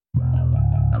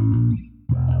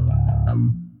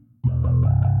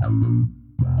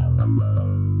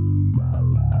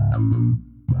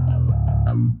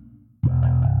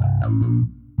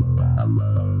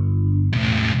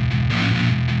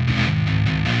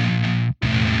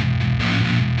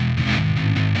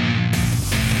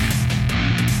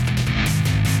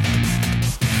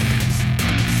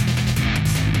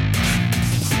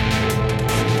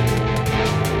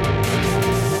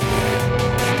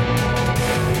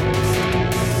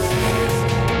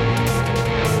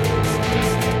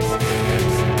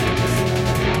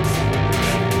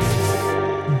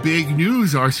Big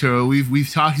news, Arturo. We've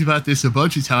talked about this a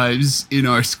bunch of times in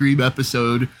our Scream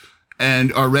episode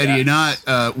and our Ready or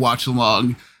Not watch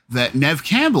along, that Neve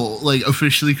Campbell like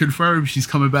officially confirmed she's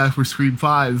coming back for Scream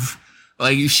 5.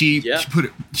 Like she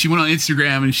went on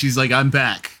Instagram and she's like, I'm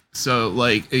back. So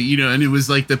like, you know, and it was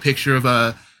like the picture of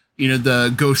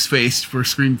the ghost face for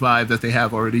Scream 5 that they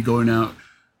have already going out.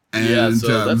 And,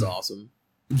 so that's awesome.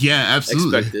 Yeah,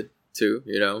 absolutely. Expected too,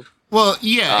 you know. Well,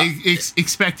 yeah, it's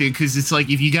expected, because it's like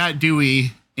if you got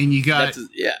Dewey and you got...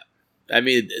 I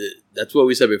mean, that's what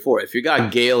we said before. If you got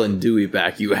Gale and Dewey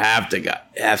back, you have to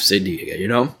have Sidney again, you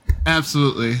know?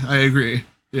 Absolutely. I agree.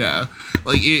 Yeah.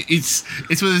 Like, it's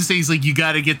one of those things, like, you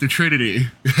got to get the Trinity.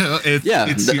 Because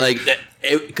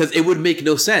it would make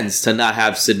no sense to not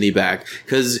have Sidney back.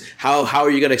 Because how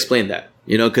are you going to explain that?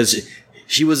 You know, because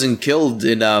she wasn't killed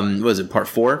in, part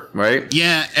 4, right?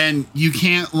 Yeah, and you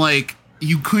can't, like...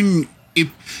 You couldn't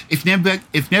if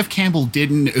Neve Campbell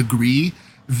didn't agree,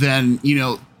 then you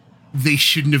know they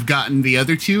shouldn't have gotten the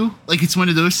other two. Like it's one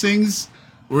of those things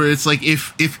where it's like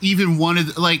if even one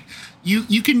of like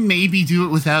you can maybe do it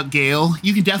without Gale.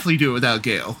 You can definitely do it without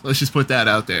Gale. Let's just put that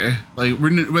out there. Like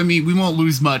we won't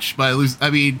lose much by lose.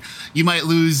 I mean, you might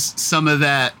lose some of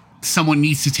that. Someone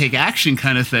needs to take action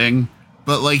kind of thing.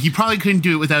 But like you probably couldn't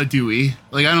do it without Dewey.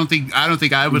 Like I don't think I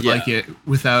would like it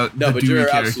without the Dewey you're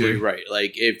character. Absolutely right.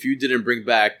 Like if you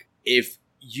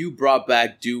brought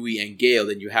back Dewey and Gale,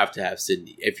 then you have to have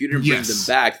Sidney. If you didn't bring them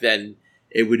back, then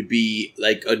it would be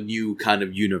like a new kind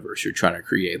of universe you're trying to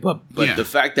create. But the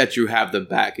fact that you have them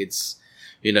back, it's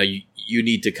you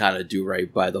need to kind of do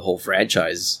right by the whole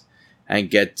franchise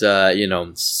and get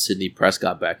Sidney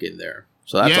Prescott back in there.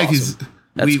 So that's awesome.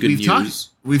 That's good news.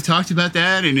 We've talked about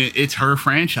that, and it's her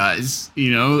franchise,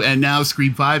 you know, and now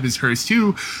Scream 5 is hers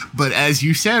too. But as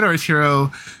you said,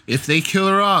 Arturo, if they kill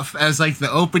her off as like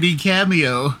the opening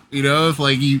cameo, you know,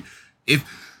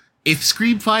 if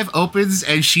Scream 5 opens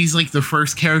and she's like the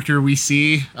first character we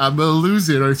see, I'm gonna lose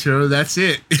it, Arturo. That's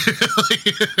it.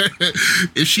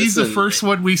 If she's the first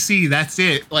one we see, that's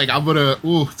it. Like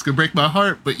it's gonna break my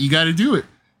heart, but you got to do it.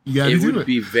 It would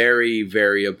be very,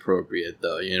 very appropriate,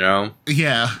 though, you know?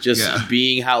 Yeah.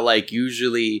 Being how, like,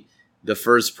 usually the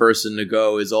first person to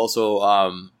go is also,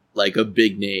 like, a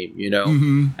big name, you know?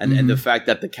 And the fact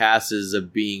that the cast is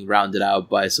being rounded out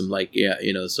by some, like,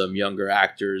 some younger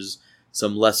actors,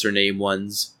 some lesser name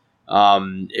ones,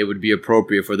 it would be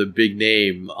appropriate for the big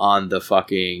name on the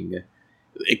fucking...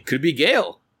 It could be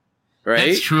Gale, right?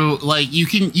 That's true. Like,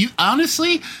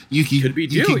 honestly, could be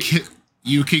Dewey.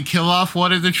 You could kill off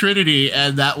one of the Trinity,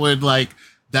 and that would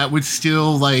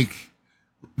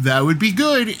be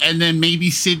good. And then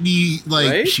maybe Sidney,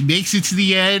 she makes it to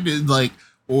the end, and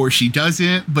or she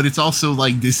doesn't. But it's also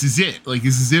like this is it. Like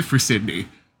this is it for Sidney.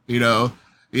 You know,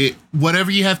 whatever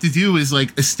you have to do is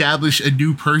like establish a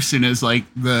new person as like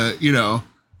the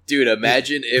Dude,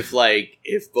 imagine if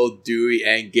both Dewey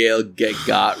and Gale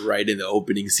got right in the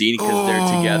opening scene because they're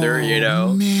together. You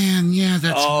know, man, yeah,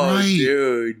 that's right,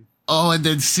 dude. Oh, and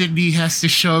then Sidney has to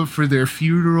show up for their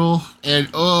funeral, and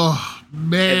man,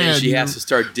 and then she has to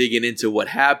start digging into what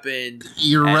happened.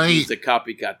 You're right. Who's the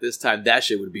copycat this time? That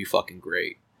shit would be fucking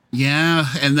great. Yeah,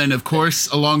 and then of course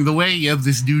along the way you have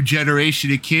this new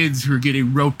generation of kids who are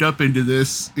getting roped up into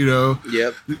this. You know.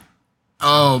 Yep.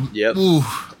 Yep. Ooh,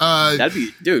 that'd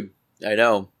be, dude. I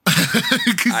know.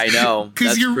 I know.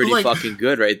 That's pretty fucking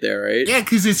good right there, right? Yeah,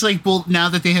 because it's like, well, now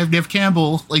that they have Neve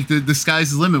Campbell, like the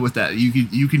sky's the limit with that.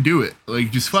 You can do it.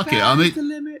 Like, just fuck it.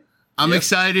 I'm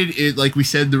excited. It, like we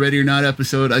said, the Ready or Not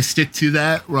episode, I stick to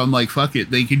that where I'm like, fuck it,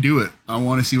 they can do it. I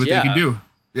want to see what they can do.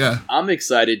 Yeah. I'm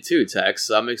excited too, Tex.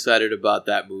 I'm excited about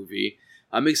that movie.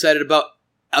 I'm excited about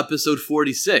episode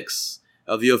 46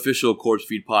 of the official Corpse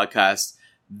Feed podcast,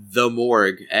 The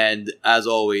Morgue. And as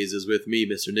always is with me,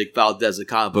 Mr. Nick Valdez at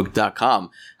comicbook.com.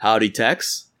 Howdy,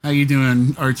 Tex. How you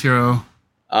doing, Arturo?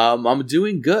 I'm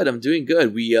doing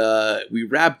good. We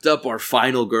wrapped up our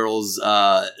Final Girls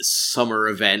summer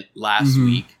event last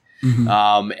week.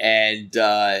 And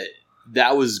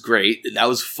that was great. That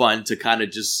was fun to kind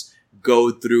of just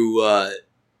go through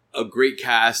a great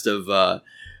cast of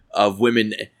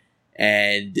women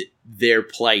and their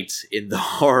plight in the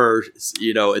horror,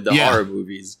 horror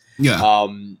movies. Yeah.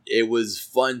 It was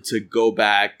fun to go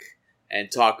back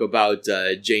and talk about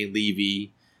Jane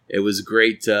Levy. It was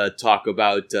great to talk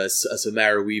about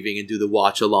Samara Weaving and do the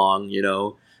watch along.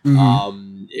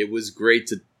 It was great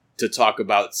to talk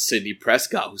about Sidney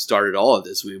Prescott, who started all of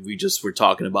this. We just were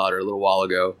talking about her a little while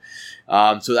ago.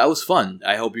 So that was fun.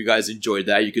 I hope you guys enjoyed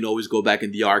that. You can always go back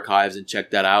in the archives and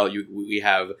check that out. We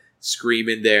have Scream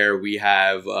in there. We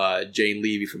have Jane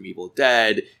Levy from Evil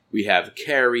Dead. We have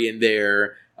Carrie in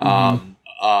there.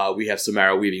 We have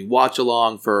Samara Weaving watch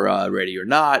along for Ready or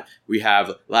Not. We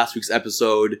have last week's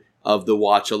episode of the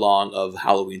watch along of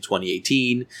Halloween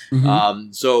 2018.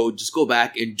 So just go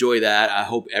back, enjoy that. I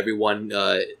hope everyone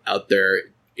out there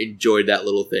enjoyed that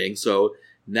little thing. So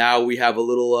now we have a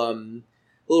little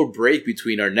break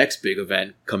between our next big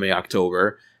event coming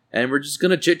October. And we're just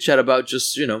going to chit-chat about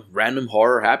just, random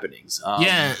horror happenings.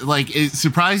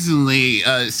 Surprisingly,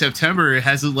 September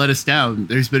hasn't let us down.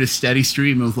 There's been a steady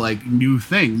stream of, new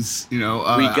things, We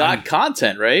got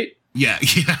content, right? Yeah.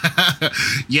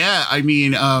 Yeah, I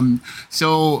mean,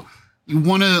 so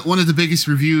one of the biggest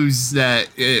reviews that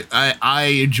I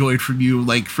enjoyed from you,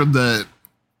 from the...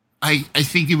 I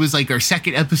think it was our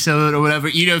second episode or whatever.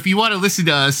 If you want to listen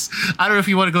to us, I don't know if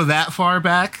you want to go that far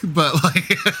back, but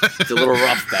it's a little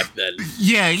rough back then.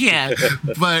 Yeah.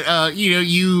 But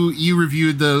you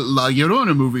reviewed the La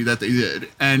Llorona movie that they did,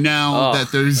 and now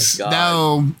there's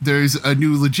a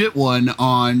new legit one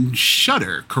on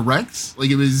Shudder, correct?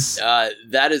 It was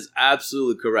that is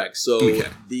absolutely correct. So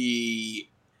the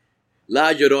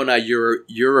La Llorona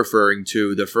you're referring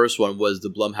to, the first one was the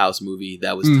Blumhouse movie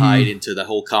that was tied into the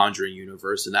whole Conjuring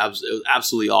universe, and it was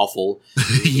absolutely awful.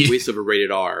 It was a waste of a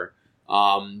rated R.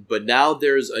 But now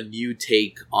there's a new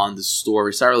take on the story.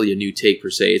 It's not really a new take per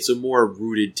se. It's a more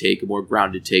rooted take, a more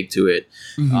grounded take to it.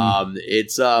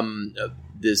 It's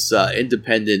this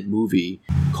independent movie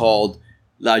called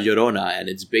La Llorona, and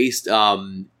it's based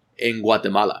in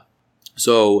Guatemala.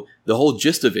 So the whole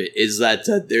gist of it is that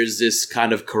there's this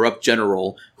kind of corrupt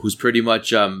general who's pretty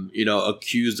much,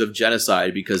 accused of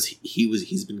genocide because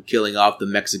he's been killing off the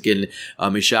Mexican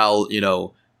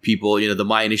Ixal, people, the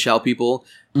Mayan Ixal people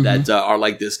that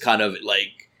are this kind of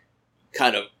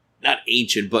not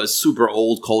ancient but super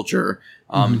old culture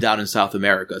down in South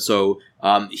America. So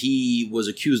he was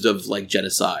accused of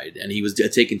genocide, and he was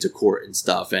taken to court and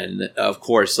stuff. And of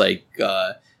course,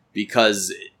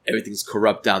 because everything's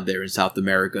corrupt down there in South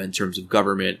America in terms of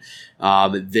government,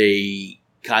 they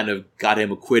kind of got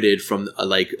him acquitted from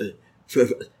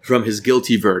from his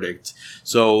guilty verdict.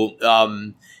 So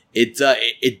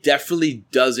it definitely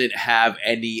doesn't have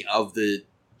any of the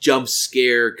jump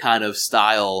scare kind of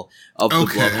style of the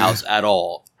Blumhouse at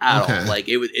all.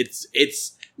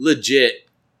 It's legit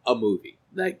a movie.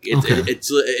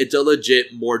 It's a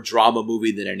legit more drama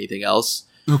movie than anything else.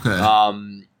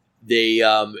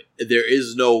 There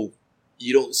is no,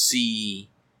 you don't see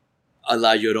a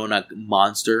La Llorona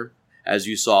monster as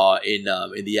you saw in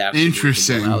the actual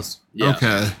Interesting. House. Yeah.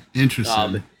 Okay.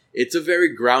 Interesting. It's a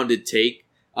very grounded take.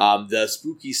 The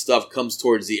spooky stuff comes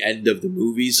towards the end of the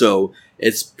movie, so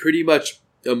it's pretty much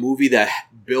a movie that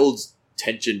builds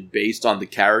tension based on the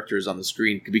characters on the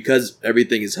screen because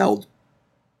everything is held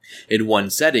in one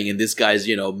setting. In this guy's,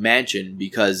 mansion,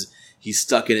 because he's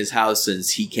stuck in his house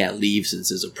since he can't leave since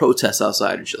there's a protest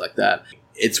outside and shit like that.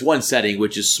 It's one setting,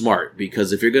 which is smart,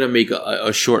 because if you're going to make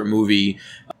a short movie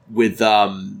with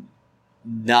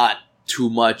not too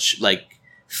much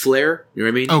flair, you know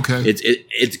what I mean? Okay.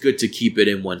 It's good to keep it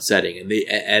in one setting.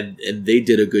 And they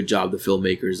did a good job, the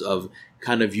filmmakers, of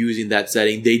kind of using that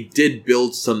setting. They did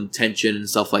build some tension and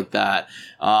stuff like that.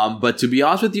 But to be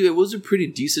honest with you, it was a pretty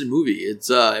decent movie.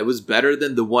 It was better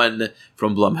than the one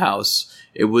from Blumhouse.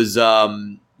 It was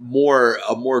a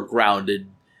more grounded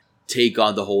take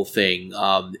on the whole thing.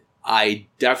 I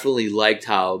definitely liked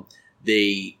how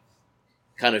they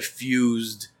kind of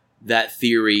fused that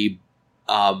theory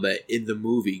in the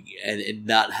movie and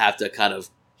not have to kind of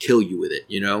kill you with it,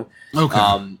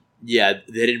 Okay.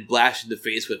 They didn't blast in the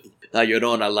face with La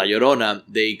Llorona.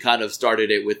 They kind of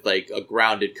started it with a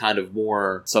grounded kind of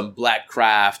more some black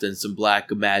craft and some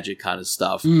black magic kind of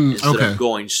stuff instead of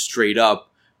going straight up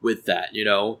with that,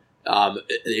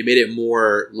 they made it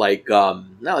more not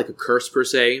like a curse per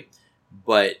se,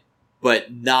 but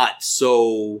not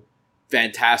so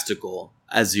fantastical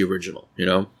as the original,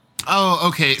 Oh,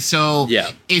 okay. So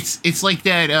it's like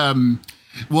that.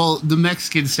 Well, the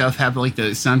Mexican stuff have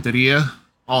the Santeria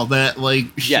all that like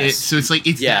shit. Yes. So it's like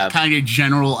it's that kind of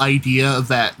general idea of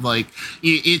that like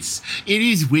it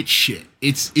is witch shit.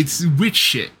 It's witch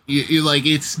shit. Like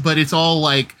but it's all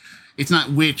like it's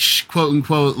not witch quote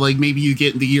unquote like maybe you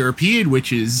get the European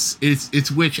witches.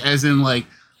 It's witch as in like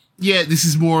yeah, this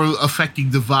is more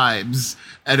affecting the vibes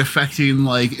and affecting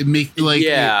like it make like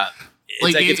yeah.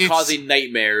 Like it's causing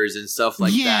nightmares and stuff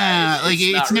like that. Yeah, like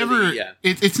it's never. Really,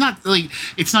 it's not like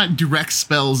it's not direct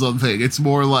spells on thing. It's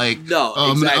more like no,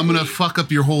 exactly. I'm gonna fuck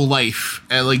up your whole life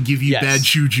and like give you bad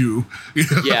juju. You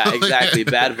know? Yeah, exactly.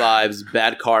 Bad vibes,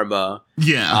 bad karma.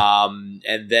 Yeah.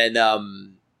 And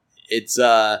then it's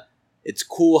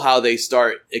cool how they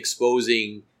start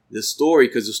exposing the story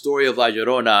because the story of La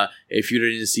Llorona. If you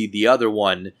didn't see the other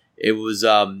one, it was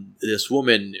this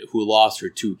woman who lost her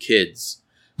 2 kids.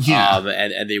 Yeah.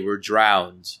 And they were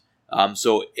drowned.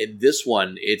 So in this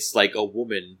one, it's like a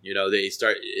woman, you know, it's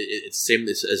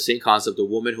the same concept, a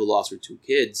woman who lost her 2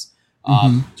 kids,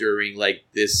 during like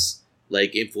this,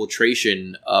 like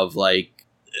infiltration of like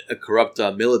a corrupt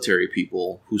military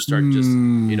people who start just,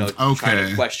 you know, trying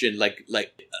to question like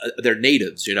they're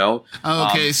natives, you know?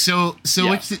 Okay. So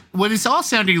what it's all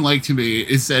sounding like to me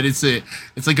is that it's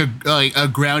like a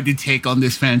grounded take on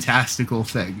this fantastical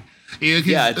thing.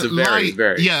 Yeah, it's a very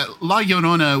La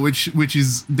Llorona, which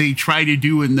is they try to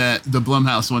do in the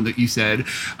Blumhouse one that you said.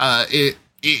 It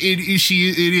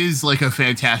is like a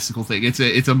fantastical thing.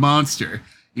 It's a monster.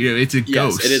 You know, it's a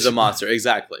ghost. Yes, it is a monster.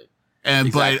 Exactly.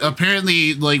 But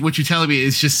apparently, like what you're telling me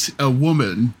is just a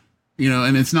woman. You know,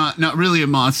 and it's not really a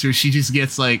monster. She just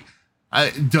gets like.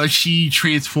 Does she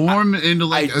transform into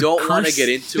like? I don't want to get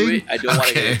into it. I don't want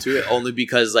to get into it only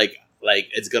because like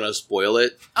it's gonna spoil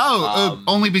it.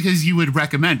 Only because you would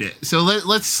recommend it. So let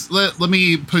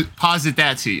me posit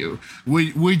that to you.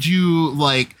 Would you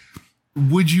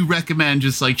recommend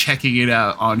just like checking it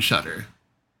out on Shudder?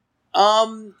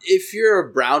 If you're a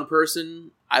brown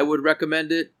person, I would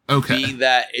recommend it. Okay. Being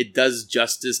that it does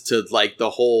justice to like the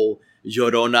whole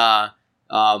Llorona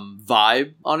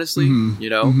vibe, honestly. You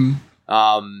know?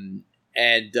 And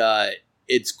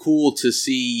it's cool to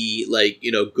see like,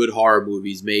 you know, good horror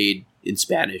movies made in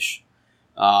Spanish.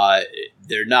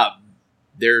 They're not.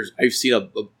 I've seen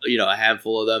a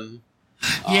handful of them.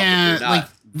 Yeah,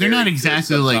 they're not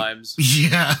exactly like.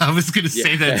 Yeah, I was gonna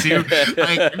say that too.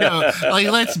 Like no, like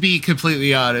let's be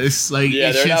completely honest. Like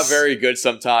yeah, they're not very good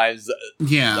sometimes.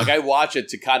 Yeah, like I watch it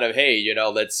to kind of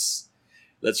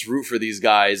let's root for these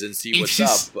guys and see what's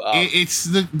up. It's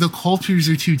the cultures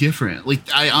are too different. Like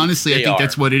I think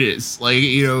that's what it is. Like,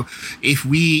 you know,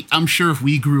 I'm sure if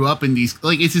we grew up in these,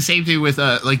 like it's the same thing with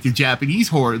like the Japanese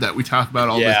horror that we talk about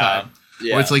all the time.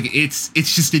 Yeah. Where it's like it's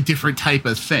just a different type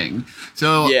of thing.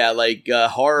 So yeah, like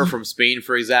horror from Spain,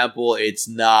 for example, it's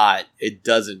not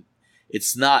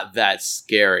that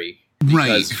scary.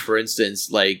 Because, for instance,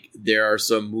 like there are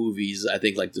some movies, I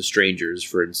think, like The Strangers,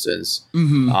 for instance,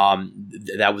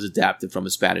 that was adapted from a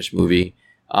Spanish movie,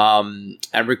 and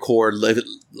record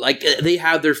like they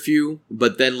have their few,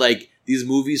 but then like these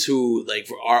movies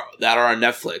that are on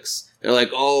Netflix, they're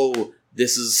like, oh,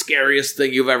 this is the scariest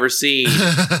thing you've ever seen,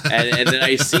 and then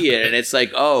I see it, and it's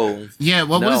like, oh, yeah,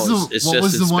 what was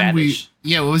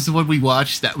the one we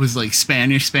watched that was like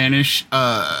Spanish?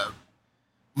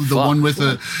 The one with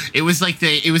it was like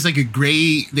a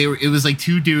gray. It was like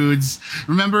 2 dudes.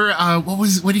 Remember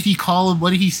what did he call him? What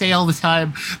did he say all the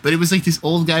time? But it was like this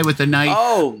old guy with a knife.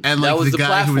 Oh, and like that was the guy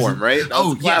platform, right? That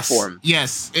was the platform.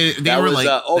 Yes. They that were was like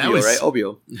Obio, right?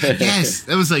 Obio. Yes,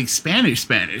 that was like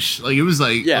Spanish. Like it was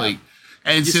like like.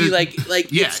 And you so, see, like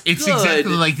yeah, it's good.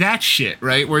 exactly like that shit,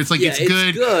 right? Where it's like it's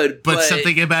good, but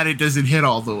something about it doesn't hit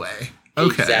all the way.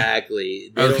 Okay.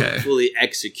 Exactly. They don't fully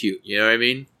execute. You know what I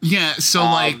mean? Yeah. So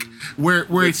like where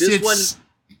it sits,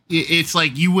 it's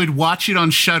like you would watch it on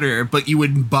Shudder, but you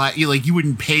wouldn't you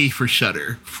wouldn't pay for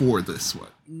Shudder for this one.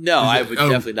 No, I would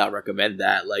definitely not recommend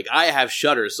that. Like I have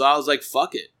Shudder, so I was like,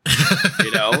 fuck it,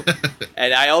 you know.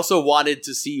 And I also wanted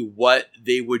to see what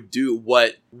they would do,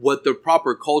 what the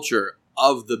proper culture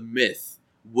of the myth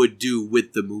would do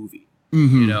with the movie.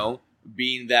 You know.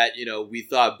 Being that, you know, we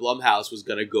thought Blumhouse was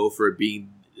going to go for it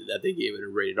being that they gave it a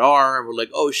rated R, and we're like,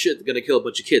 oh shit, they're going to kill a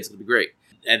bunch of kids. It'll be great.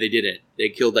 And they didn't. They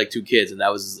killed like 2 kids, and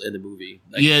that was in the movie.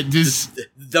 Like, yeah,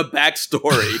 the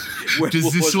backstory. Where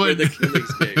the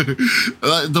killings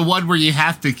came. The one where you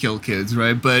have to kill kids,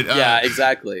 right? But yeah,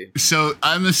 exactly. So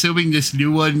I'm assuming this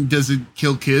new one doesn't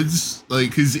kill kids,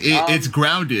 like because it's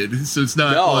grounded, so it's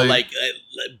not. No,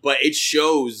 but it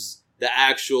shows the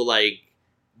actual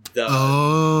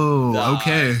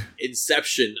okay.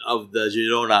 Inception of the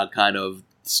Girona kind of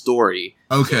story.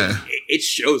 Okay. So it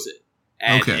shows it.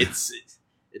 And it's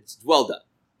well done.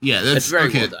 Yeah, that's it's very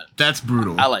okay. well done. That's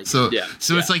brutal. I like so, it. Yeah.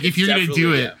 So yeah. it's like if you're gonna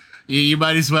do it, you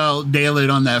might as well nail it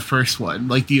on that first one,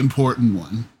 like the important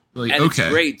one. Like, and okay.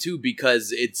 it's great too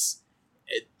because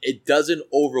it doesn't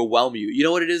overwhelm you. You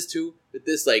know what it is too? With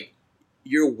this, like,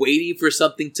 you're waiting for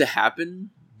something to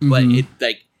happen, but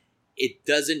it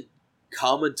doesn't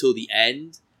come until the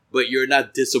end. But you're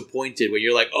not disappointed when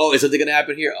you're like, oh, is something going to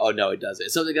happen here? Oh, no, it doesn't.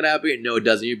 Is something going to happen here? No, it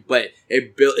doesn't. But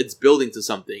it's building to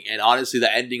something. And honestly,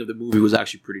 the ending of the movie was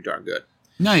actually pretty darn good.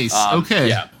 Nice. Okay.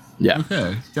 Yeah.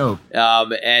 Okay. Dope.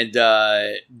 And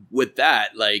with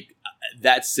that, like,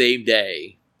 that same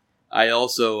day, I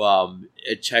also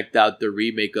checked out the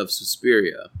remake of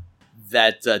Suspiria.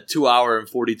 That 2 hour and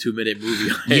 42-minute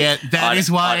movie. Yeah, that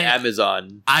is why on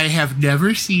Amazon. I have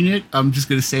never seen it. I'm just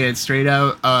gonna say it straight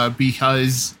out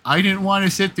because I didn't want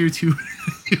to sit there 2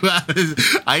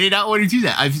 hours. I did not want to do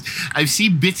that. I've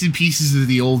seen bits and pieces of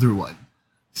the older one,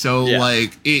 so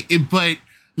like it. But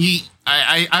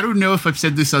I don't know if I've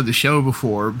said this on the show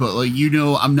before, but like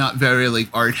I'm not very like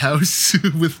art house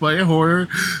with my horror.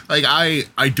 Like I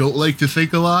don't like to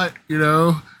think a lot,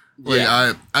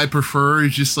 Like I prefer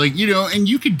just like and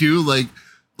you could do like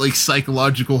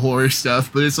psychological horror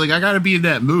stuff, but it's like I gotta be in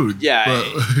that mood. Yeah,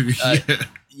 but,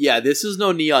 yeah. This is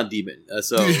no Neon Demon,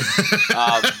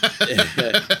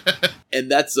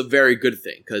 and that's a very good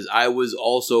thing because I was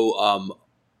also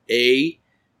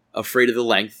afraid of the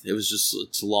length.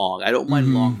 It's long. I don't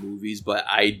mind long movies, but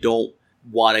I don't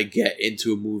want to get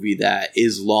into a movie that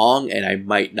is long and I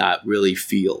might not really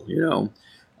feel.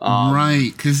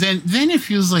 Right, because then it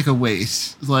feels like a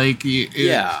waste. Like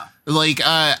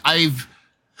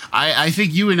I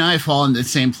think you and I fall in the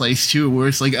same place too, where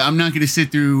it's like I'm not going to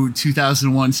sit through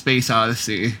 2001: Space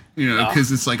Odyssey,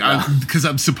 because it's like because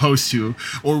I'm supposed to.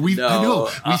 Or we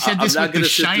said this with The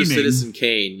Shining. Citizen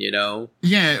Kane,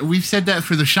 Yeah, we've said that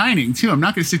for The Shining too. I'm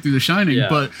not going to sit through The Shining,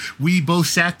 but we both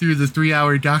sat through the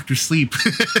 3-hour Doctor Sleep.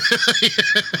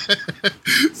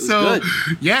 So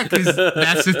yeah, because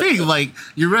that's the thing. Like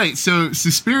you're right. So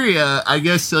Suspiria, I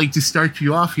guess, like to start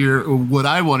you off here, what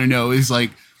I want to know is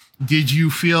like, did you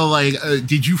feel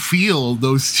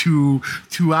those 2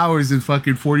 hours and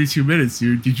fucking 42 minutes,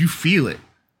 dude? Did you feel it?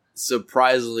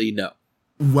 Surprisingly, no.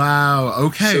 Wow.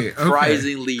 Okay.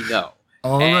 Surprisingly, no.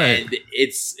 All right. And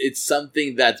it's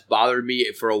something that's bothered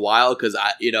me for a while because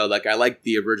I like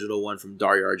the original one from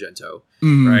Dario Argento,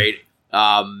 right?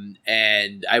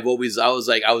 And I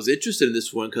was interested in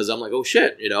this one because I'm like, oh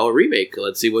shit, a remake.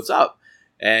 Let's see what's up.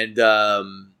 And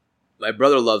my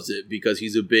brother loves it because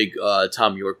he's a big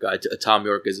Tom York guy. Tom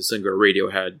York is a singer of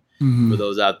Radiohead, for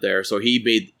those out there. So he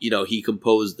made, he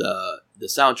composed the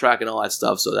soundtrack and all that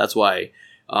stuff. So that's why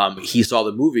he saw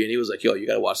the movie and he was like, yo, you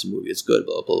got to watch the movie. It's good,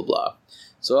 blah, blah, blah, blah.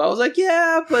 So I was like,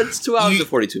 yeah, but it's 2 hours and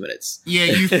 42 minutes. Yeah,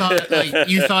 you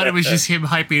thought it was just him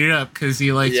hyping it up because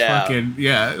he likes fucking,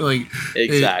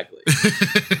 Exactly.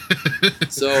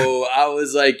 So I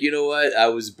was like, you know what? I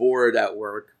was bored at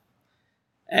work.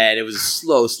 And it was a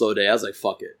slow day. I was like,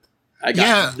 fuck it. I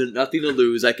got nothing to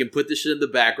lose. I can put this shit in the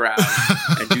background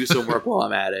and do some work while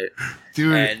I'm at it.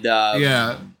 Dude,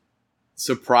 and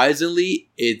surprisingly,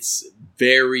 it's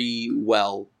very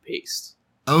well paced.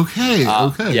 Okay.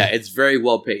 Yeah, it's very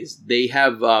well paced. They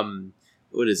have,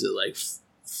 what is it, like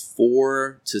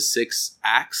 4 to 6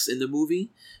 acts in the movie.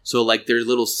 So like they're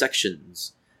little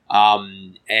sections.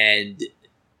 And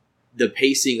the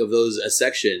pacing of those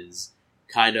sections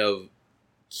kind of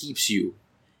keeps you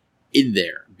in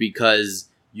there because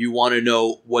you want to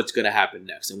know what's going to happen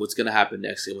next and what's going to happen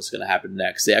next and what's going to happen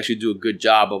next. They actually do a good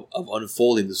job of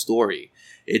unfolding the story.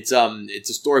 It's a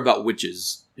story about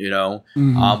witches,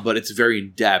 but it's very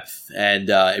in depth and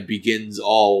it begins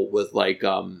all with like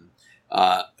one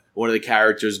of the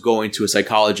characters going to a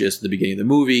psychologist in the beginning of the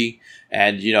movie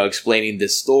and explaining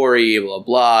this story, blah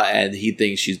blah, and he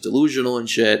thinks she's delusional and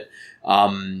shit.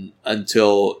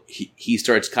 Until he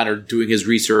starts kind of doing his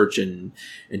research and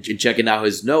checking out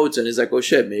his notes and is like, oh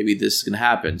shit, maybe this can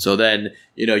happen. So then,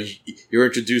 you're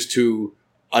introduced to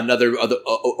one of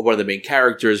the main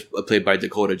characters played by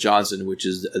Dakota Johnson, which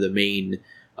is the main,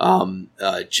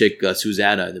 chick,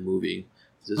 Susanna in the movie.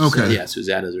 Okay. Yeah,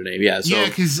 Susanna's her name. Yeah. So yeah,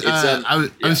 because I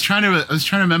was trying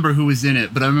to remember who was in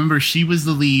it, but I remember she was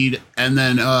the lead and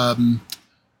then,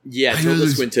 Tilda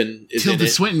Swinton is Tilda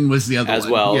Swinton was the other as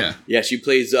one. well. Yeah, she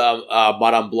plays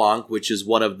Madame Blanc, which is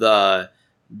one of the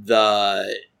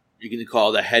you can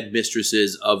call the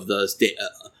headmistresses of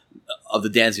the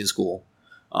dancing school.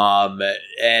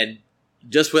 And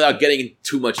just without getting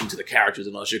too much into the characters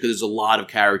and all shit, because there's a lot of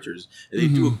characters, and they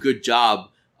do a good job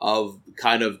of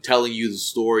kind of telling you the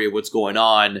story of what's going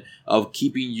on, of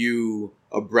keeping you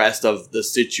abreast of the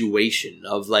situation,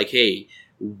 of like, hey,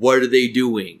 what are they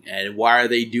doing and why are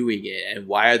they doing it and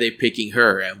why are they picking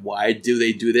her and why do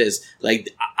they do this? Like,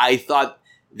 I thought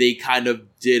they kind of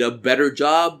did a better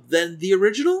job than the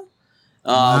original.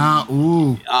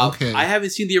 Okay. I haven't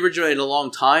seen the original in a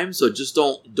long time, so just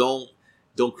don't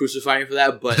crucify me for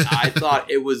that. But I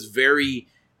thought it was very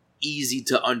easy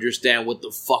to understand what the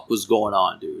fuck was going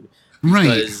on, dude. Right.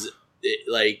 Because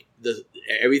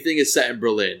everything is set in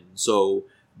Berlin, so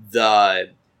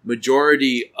the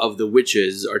majority of the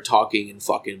witches are talking in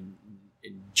fucking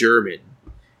in German,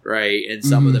 right? And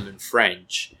some of them in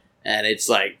French, and it's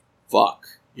like fuck,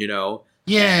 you know?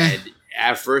 Yeah. And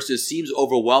at first it seems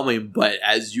overwhelming, but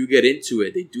as you get into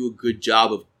it, they do a good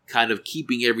job of kind of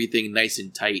keeping everything nice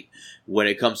and tight when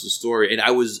it comes to story. And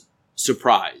I was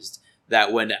surprised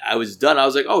that when I was done, I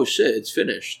was like, oh shit, it's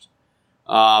finished.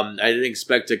 I didn't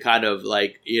expect to kind of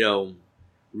like, you know,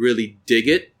 really dig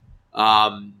it.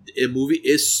 The movie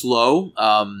is slow.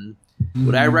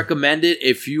 Would I recommend it?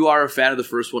 If you are a fan of the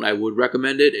first one, I would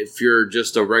recommend it. If you're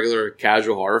just a regular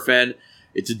casual horror fan,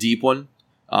 it's a deep one.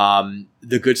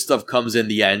 The good stuff comes in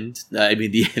the end. I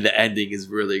mean, the ending is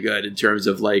really good in terms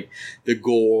of like the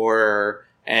gore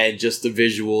and just the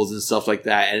visuals and stuff like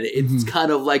that. And it's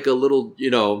kind of like a little,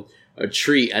 you know, a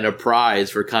treat and a prize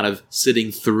for kind of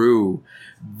sitting through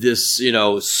this, you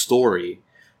know, story,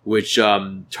 which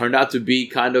turned out to be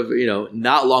kind of, you know,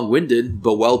 not long-winded,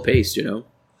 but well-paced, you know?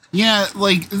 Yeah,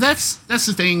 like, that's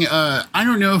the thing. I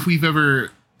don't know if we've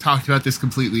ever talked about this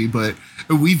completely, but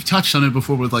we've touched on it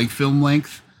before with, like, film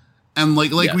length. And,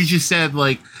 like yes. We just said,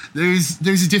 like, there's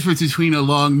a difference between a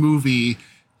long movie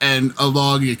and a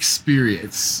long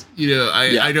experience. You know,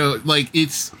 I don't, like,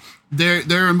 it's...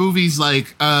 There are movies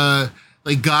like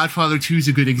Godfather 2 is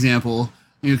a good example,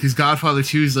 you know, because Godfather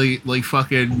 2 is like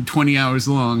fucking 20 hours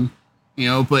long, you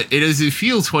know, but it doesn't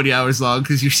feel 20 hours long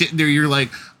because you're sitting there, you're like,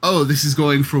 oh, this is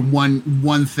going from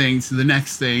one thing to the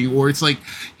next thing, or it's like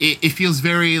it feels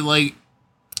very like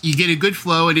you get a good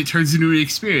flow and it turns into an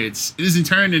experience. It doesn't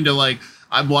turn into like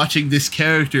I'm watching this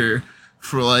character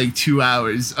for like 2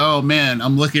 hours. Oh man,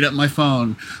 I'm looking at my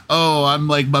phone. Oh, I'm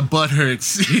like, my butt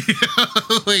hurts.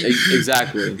 Like,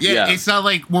 exactly. Yeah, it's not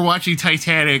like we're watching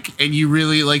Titanic and you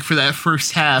really like for that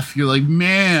first half, you're like,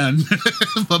 man,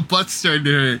 my butt's starting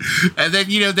to hurt. And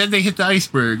then, you know, then they hit the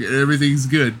iceberg and everything's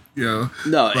good, you know.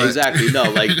 No, exactly. No,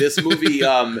 like this movie,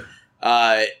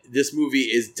 this movie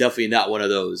is definitely not one of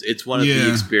those. It's one of the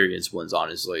experienced ones,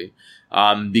 honestly.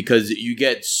 Because you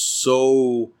get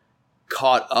so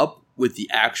caught up with the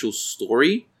actual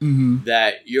story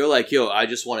that you're like, yo, I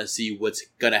just want to see what's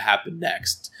gonna happen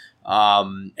next.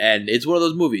 And it's one of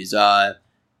those movies.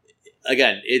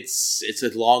 Again, it's a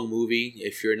long movie.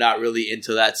 If you're not really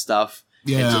into that stuff,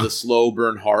 into the slow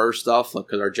burn horror stuff,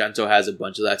 because Argento has a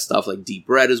bunch of that stuff. Like Deep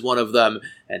Red is one of them,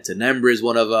 and Tenebrae is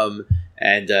one of them,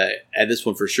 and this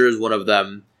one for sure is one of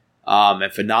them,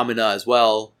 and Phenomena as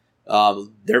well.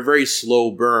 They're very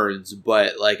slow burns,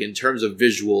 but like in terms of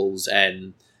visuals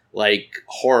and like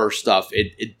horror stuff,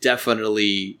 it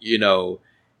definitely, you know,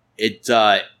 it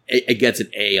gets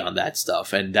an A on that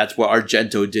stuff, and that's what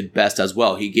Argento did best as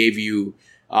well. He gave you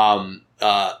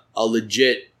a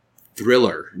legit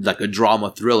thriller, like a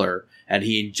drama thriller, and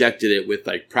he injected it with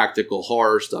like practical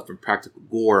horror stuff and practical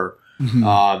gore,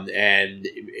 and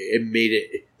it made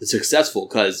it successful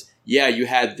because you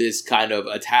had this kind of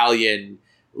Italian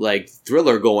like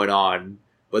thriller going on,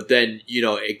 but then, you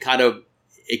know, it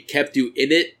kept you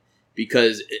in it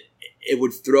because it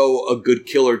would throw a good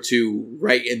kill or two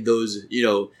right in those, you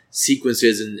know,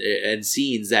 sequences and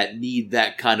scenes that need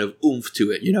that kind of oomph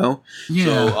to it, you know? Yeah.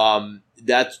 So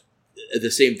that's the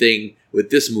same thing with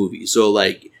this movie. So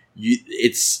like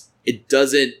it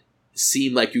doesn't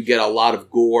seem like you get a lot of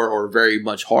gore or very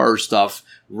much horror stuff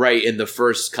right in the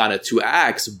first kind of 2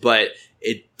 acts, but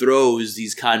it throws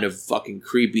these kind of fucking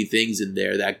creepy things in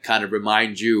there that kind of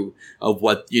remind you of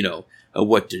what, you know, of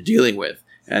what they're dealing with.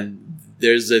 And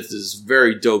there's this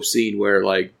very dope scene where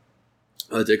like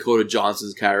Dakota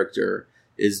Johnson's character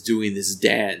is doing this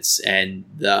dance, and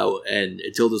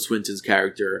Tilda Swinton's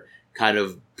character kind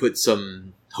of put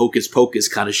some hocus pocus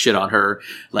kind of shit on her,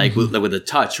 like with a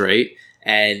touch, right?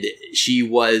 And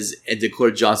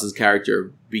Dakota Johnson's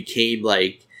character became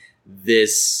like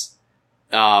this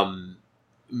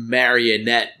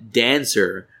marionette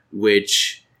dancer,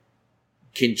 which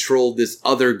controlled this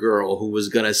other girl who was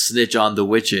gonna snitch on the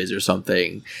witches or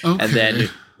something. Okay. And then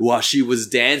while she was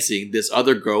dancing, this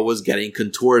other girl was getting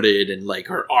contorted and like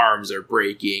her arms are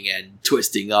breaking and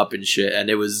twisting up and shit, and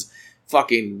it was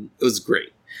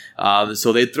great.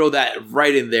 So they throw that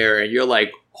right in there and you're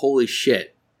like, holy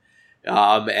shit.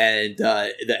 And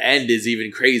the end is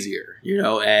even crazier,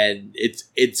 and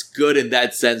it's good in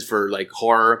that sense for like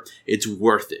horror. It's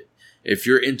worth it if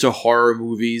you're into horror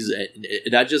movies, and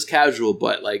not just casual,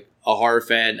 but like a horror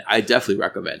fan. I definitely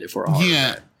recommend it for a horror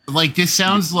fan. Like this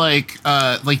sounds like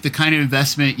the kind of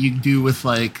investment you do with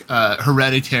like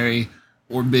Hereditary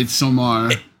or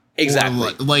Midsommar.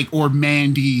 Exactly. Or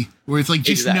Mandy, where it's like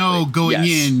just know going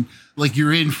in, like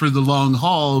you're in for the long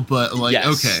haul, but like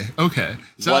okay.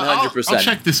 So 100%. I'll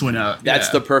check this one out. That's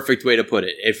the perfect way to put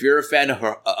it. If you're a fan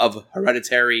of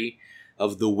Hereditary,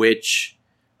 of The Witch,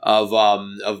 of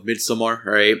Midsommar,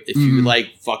 right? If you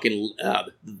like fucking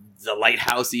The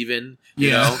Lighthouse, even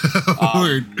you know,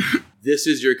 this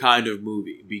is your kind of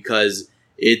movie because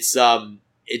it's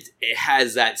it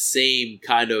has that same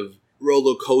kind of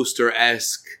roller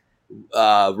coaster-esque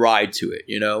ride to it,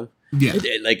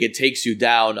 it takes you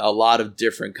down a lot of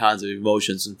different kinds of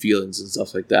emotions and feelings and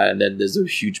stuff like that, and then there's a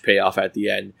huge payoff at the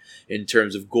end in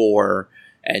terms of gore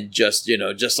and just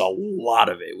a lot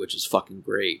of it, which is fucking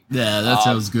great. That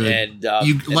sounds good. And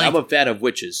I'm a fan of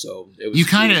witches, so it was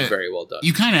very well done.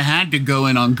 You kind of had to go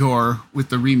in on gore with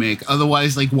the remake,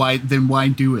 otherwise why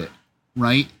do it,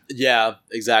 right? Yeah,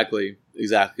 exactly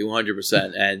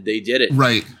 100%, and they did it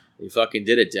right. They fucking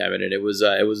did it, damn it, and it was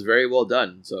very well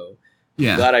done. So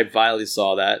yeah, I'm glad I finally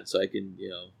saw that, so I can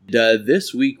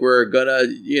this week we're gonna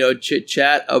chit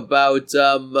chat about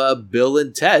Bill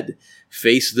and Ted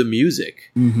Face the Music,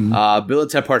 Bill and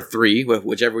Ted Part 3,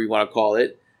 whichever you want to call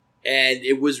it, and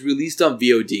it was released on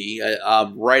VOD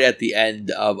right at the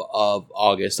end of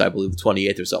August, I believe,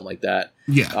 28th or something like that.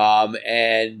 Yeah,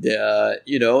 and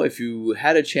if you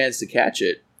had a chance to catch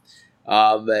it.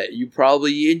 You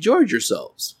probably enjoyed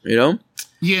yourselves,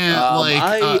 Yeah,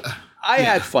 I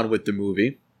had fun with the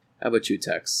movie. How about you,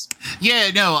 Tex?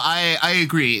 Yeah, no, I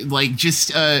agree. Like,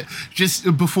 just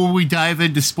before we dive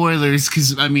into spoilers,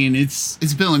 because I mean, it's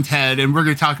Bill and Ted, and we're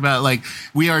going to talk about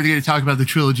we are going to talk about the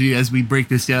trilogy as we break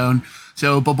this down.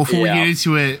 So, but before we get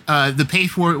into it, the pay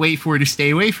for it, wait for it, to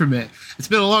stay away from it. It's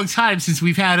been a long time since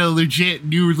we've had a legit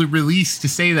new release to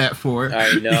say that for.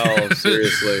 I know,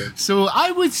 seriously. So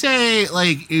I would say,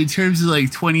 in terms of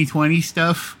 2020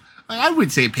 stuff, I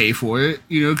would say pay for it,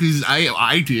 because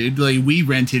I did. We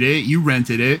rented it, you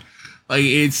rented it.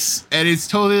 It's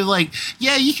totally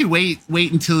you can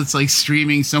wait until it's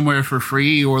streaming somewhere for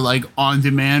free or on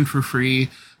demand for free,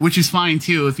 which is fine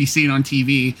too if you see it on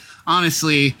TV.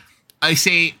 Honestly, I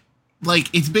say,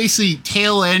 it's basically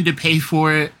tail end to pay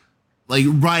for it,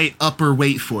 right upper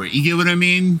wait for it. You get what I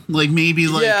mean? Maybe,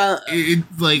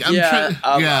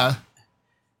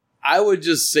 I would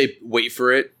just say wait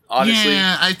for it, honestly.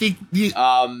 Yeah, I think...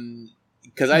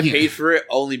 because I paid for it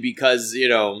only because,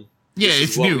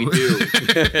 it's what new. We do.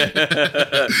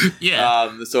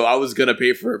 Yeah. So I was going to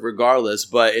pay for it regardless,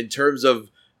 but in terms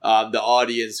of the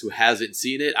audience who hasn't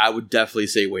seen it, I would definitely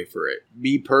say wait for it.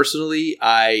 Me personally,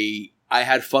 I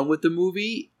had fun with the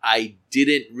movie. I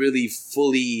didn't really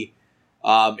fully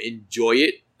enjoy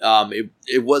it.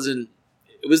 It was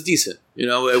decent.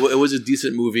 It was a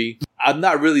decent movie. I'm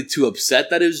not really too upset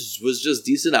that it was just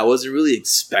decent. I wasn't really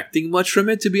expecting much from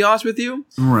it, to be honest with you.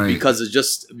 Right. Because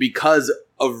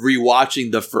of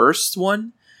rewatching the first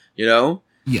one,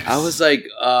 Yes. I was like,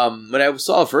 when I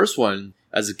saw the first one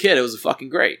as a kid, it was fucking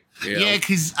great. Yeah,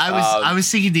 because I was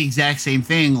thinking the exact same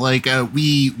thing.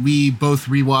 We both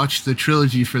rewatched the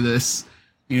trilogy for this,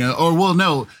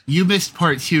 no, you missed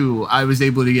part 2. I was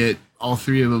able to get all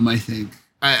 3 of them, I think.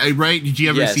 Right? Did you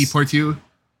ever see part 2?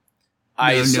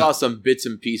 I saw some bits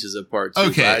and pieces of part 2.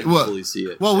 Okay, but I didn't fully see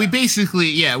it. Well, we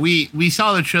basically, we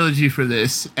saw the trilogy for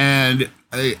this, and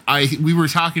we were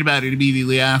talking about it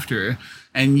immediately after.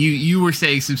 And you were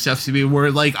saying some stuff to me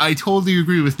where I totally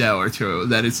agree with now, Arturo,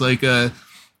 that it's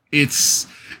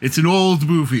it's an old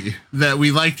movie that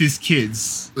we liked as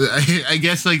kids. I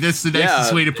guess that's the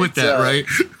nicest way to put that, right?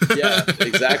 Yeah,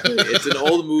 exactly. It's an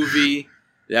old movie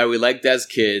that we liked as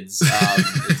kids.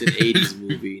 It's an 80s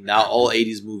movie. Now all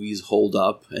 80s movies hold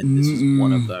up, and this is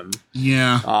one of them.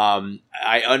 Yeah.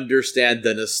 I understand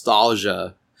the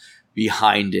nostalgia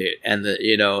behind it, and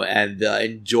the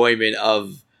enjoyment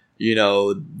of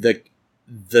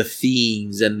the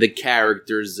themes and the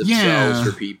characters themselves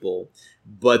for people.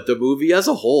 But the movie as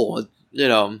a whole,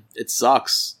 it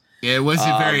sucks. Yeah, it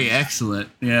wasn't very excellent,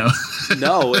 No,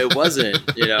 it wasn't,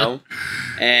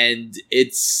 and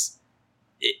it's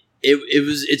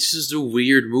just a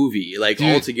weird movie.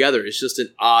 Altogether, it's just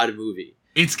an odd movie.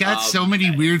 It's got so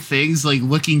many weird things,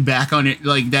 looking back on it,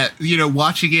 that,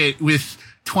 watching it with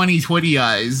 2020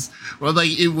 eyes, or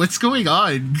what's going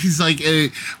on? Because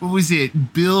what was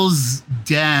it? Bill's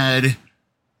dad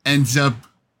ends up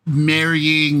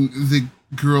marrying the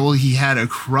girl he had a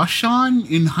crush on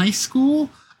in high school.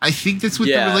 I think that's what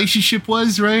the relationship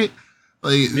was, right?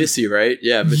 Like Missy, right?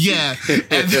 Yeah, Missy. Yeah.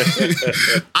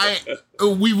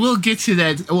 And we will get to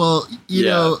that. Well, you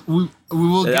know, we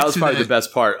will get to that. That was probably the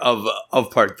best part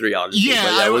of part 3, honestly.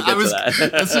 Yeah, we'll get to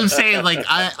that. That's what I'm saying. Like,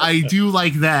 I do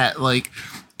like that. Like,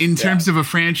 in terms of a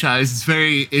franchise,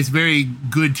 it's very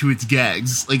good to its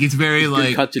gags. Like, it's very good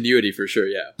like continuity for sure.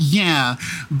 Yeah. Yeah,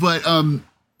 but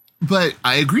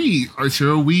I agree,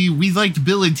 Arturo. We liked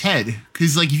Bill and Ted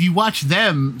because, like, if you watch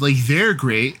them, like, they're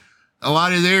great. A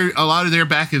lot of their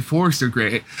back and forths are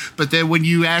great, but then when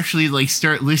you actually like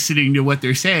start listening to what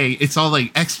they're saying, it's all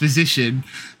like exposition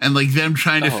and like them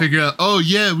trying to figure out, oh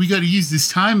yeah, we got to use this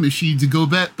time machine to go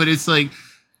back, but it's like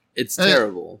it's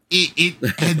terrible. And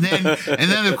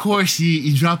then of course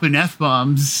you drop in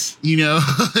F-bombs, you know,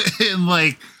 and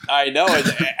like I know,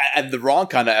 and the wrong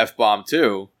kind of F-bomb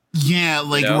too. Yeah,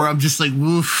 like, you know? Where I'm just like,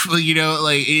 woof, you know,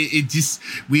 like, it just,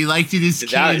 we liked it as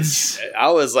kids.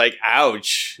 I was like,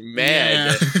 ouch,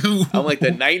 man. Yeah. I'm like,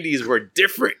 the 90s were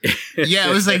different. Yeah,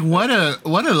 it was like, what a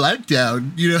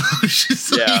letdown, you know? It's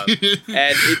just like,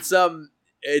 and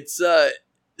it's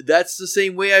that's the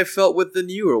same way I felt with the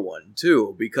newer one,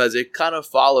 too, because it kind of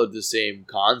followed the same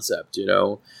concept, you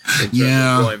know, in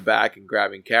terms of going back and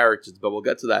grabbing characters, but we'll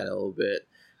get to that in a little bit.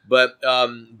 But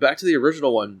back to the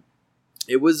original one.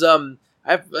 It was I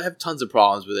have tons of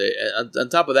problems with it. And on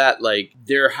top of that, like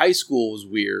their high school was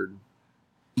weird.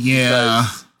 Yeah.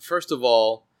 Because, first of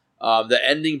all, the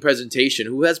ending presentation.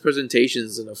 Who has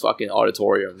presentations in a fucking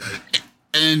auditorium? Like,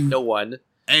 and no one.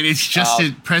 And it's just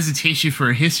a presentation for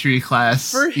a history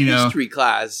class. For a history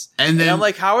class. And I'm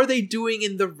like, how are they doing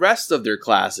in the rest of their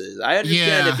classes? I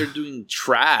understand if they're doing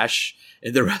trash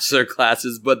in the rest of their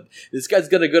classes, but this guy's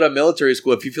gonna go to military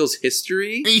school if he feels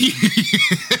history.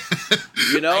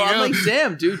 You know, I'm like,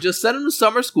 damn, dude, just send him to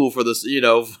summer school for this, you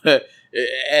know,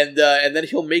 and then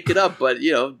he'll make it up. But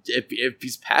you know, if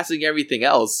he's passing everything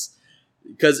else,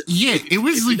 because it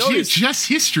was legit just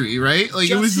history, right? Like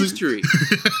just it was history.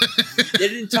 They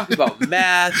didn't talk about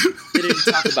math. They didn't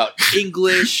talk about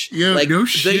English. Yeah, like no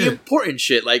shit. The important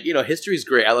shit. Like, you know, history is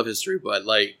great. I love history, but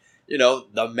like, you know,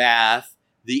 the math,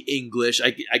 the English.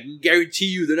 I can guarantee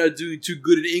you they're not doing too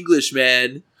good in English,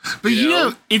 man. But you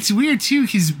know, it's weird too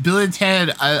because Bill and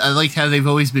Ted, I like how they've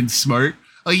always been smart.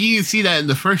 Like you can see that in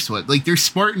the first one. Like they're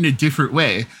smart in a different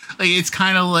way. Like it's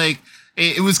kind of like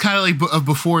it was kind of like a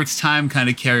before its time kind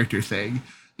of character thing.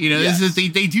 You know, is they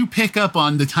do pick up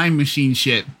on the time machine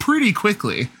shit pretty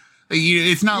quickly. Like, you know,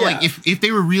 it's not like if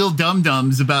they were real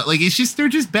dum-dums about like it's just they're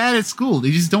just bad at school.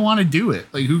 They just don't want to do it.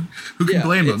 Like who can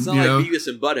blame them? It's not like Beavis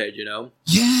and Butthead, you know?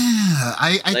 Yeah,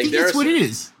 I think that's what it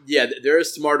is. Yeah, they're a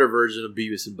smarter version of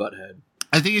Beavis and Butthead.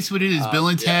 I think it's what it is. Bill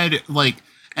and Ted, like,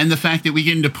 and the fact that we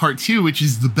get into part 2, which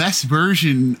is the best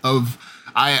version of,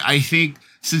 I think,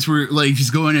 since we're like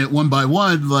just going it one by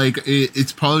one, like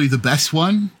it's probably the best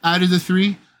one out of the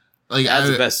 3. Like, that's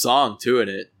the best song too in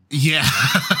it. Yeah.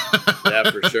 Yeah,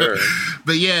 for sure.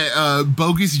 But yeah,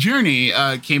 Bogus Journey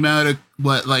came out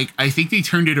I think they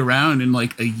turned it around in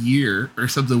like a year or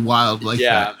something wild like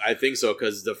that. Yeah, I think so,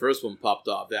 because the first one popped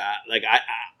off. That like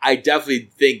I definitely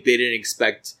think they didn't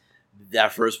expect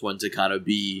that first one to kind of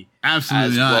be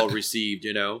absolutely as not well received,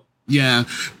 you know? Yeah,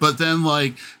 but then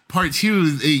like part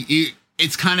 2,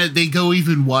 it's kind of they go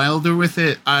even wilder with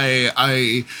it.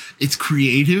 It's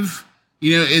creative.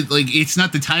 You know, it's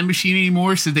not the time machine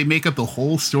anymore, so they make up the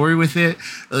whole story with it.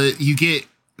 You get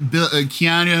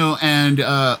Keanu and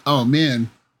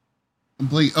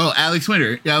Alex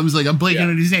Winter. Yeah, I was like, I'm blanking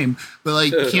on his name, but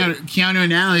like Keanu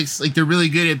and Alex, like they're really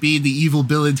good at being the evil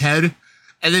Bill and Ted,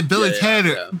 and then Bill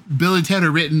and Ted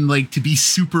are written like to be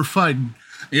super fun.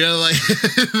 You know, like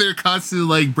they're constantly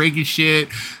like breaking shit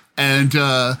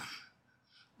and.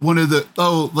 One of the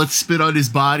let's spit on his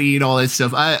body and all that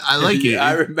stuff. I like it.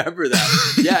 I remember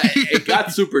that. Yeah, it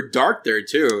got super dark there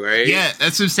too, right? Yeah,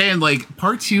 that's what I'm saying. Like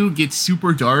part 2 gets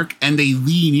super dark and they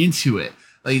lean into it.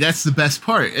 Like that's the best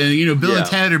part. And you know, Bill and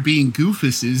Ted are being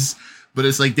goofuses, but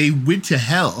it's like they went to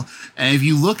hell. And if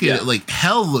you look at it, like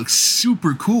hell looks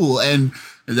super cool. And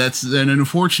that's an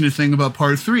unfortunate thing about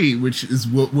part 3, which is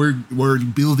what we're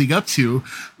building up to.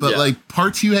 But like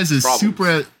part 2 has a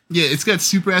super. Yeah, it's got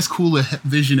super ass cool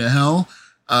vision of hell.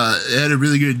 It had a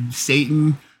really good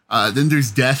Satan. Then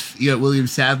there's Death. You got William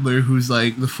Sadler, who's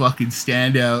like the fucking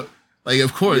standout. Like,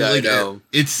 of course, like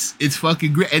it's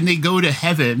fucking great. And they go to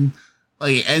heaven.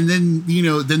 Like, and then you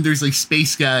know, then there's like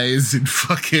space guys and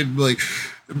fucking like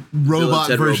robot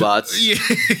versions. Robots.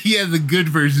 Yeah, the good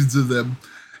versions of them.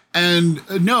 And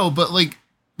but like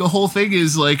the whole thing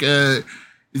is like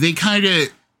they kind of.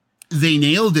 they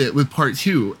nailed it with part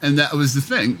 2, and that was the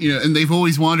thing, and they've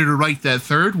always wanted to write that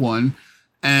third one,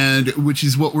 and which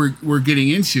is what we're getting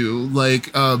into.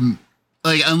 Like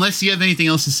unless you have anything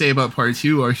else to say about part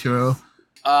 2, Arturo.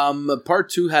 Part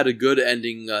 2 had a good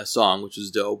ending song, which was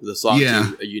dope. The song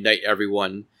to unite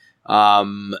everyone.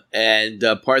 And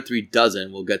part 3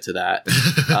 doesn't. We'll get to that.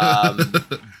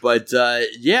 But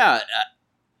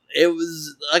it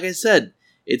was, like I said,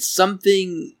 it's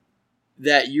something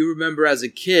that you remember as a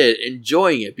kid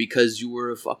enjoying it because you were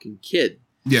a fucking kid.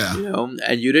 Yeah.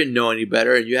 And you didn't know any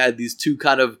better, and you had these two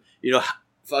kind of,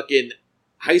 fucking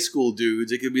high school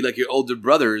dudes. It could be like your older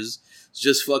brothers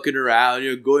just fucking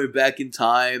around, going back in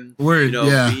time. Word,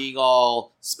 being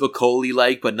all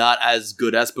Spicoli-like, but not as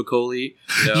good as Spicoli.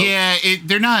 Yeah,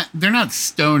 they're not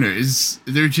stoners.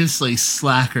 They're just like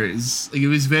slackers. Like it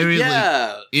was very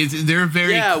they're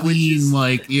very clean.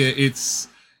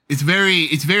 It's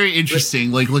very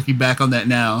interesting. Like looking back on that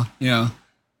now,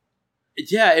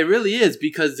 Yeah, it really is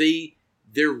because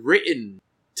they're written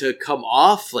to come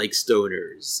off like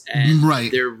stoners, and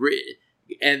they're written.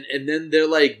 And then they're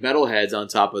like metalheads on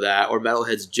top of that, or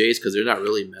metalheads Jace, because they're not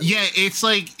really metal. Yeah, it's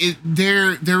like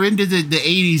they're into the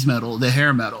 80s metal, the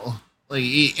hair metal, like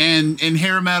and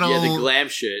hair metal. Yeah, the glam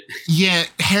shit. Yeah,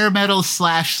 hair metal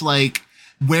 / like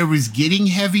where it was getting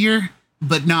heavier,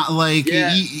 but not like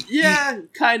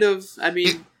kind of. I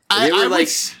mean,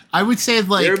 I would say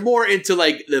like they're more into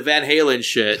like the Van Halen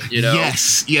shit,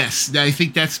 Yes. I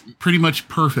think that's pretty much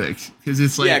perfect because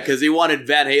it's like because they wanted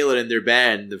Van Halen in their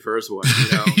band, the first one,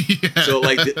 So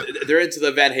like they're into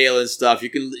the Van Halen stuff. You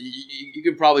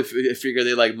can probably figure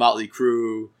they like Motley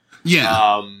Crue,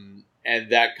 and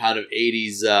that kind of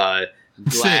 80s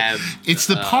glam. It's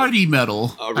the party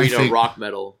metal, arena rock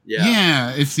metal.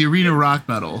 Yeah, it's the arena rock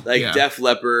metal, like Def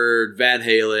Leppard, Van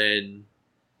Halen.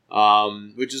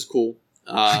 Which is cool.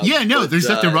 There's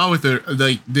nothing wrong with it.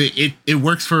 Like it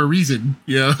works for a reason,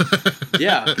 but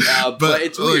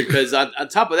it's weird because on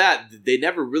top of that, they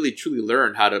never really truly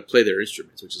learned how to play their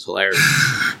instruments, which is hilarious.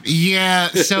 Yeah,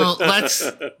 so let's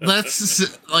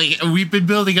like we've been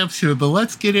building up to it, but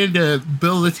let's get into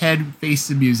Bill the Ted Face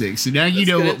the Music. So now you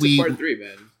know what part 3,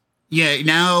 man. Yeah,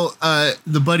 now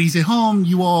the buddies at home,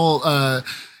 you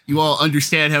all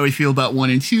understand how we feel about 1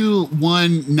 and 2.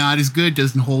 1, not as good,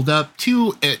 doesn't hold up.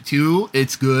 2,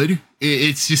 it's good.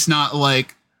 It's just not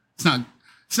like it's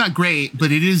not great,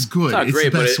 but it is good. It's not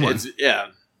great, but it's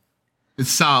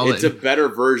solid. It's a better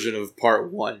version of part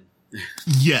 1.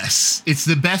 Yes, it's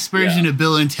the best version of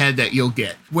Bill and Ted that you'll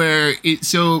get.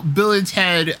 So Bill and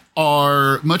Ted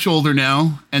are much older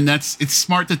now, and it's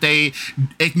smart that they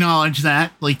acknowledge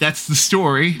that. Like that's the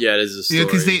story. Yeah, it is a story.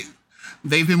 Because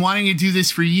they've been wanting to do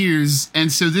this for years, and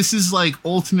so this is like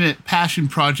ultimate passion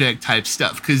project type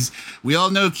stuff, because we all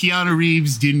know Keanu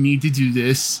Reeves didn't need to do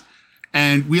this,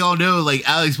 and we all know like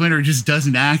Alex Winter just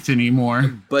doesn't act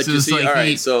anymore. But so you see, all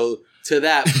right, so to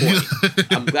that point,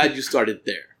 I'm glad you started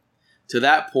there. To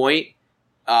that point,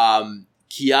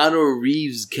 Keanu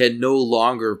Reeves can no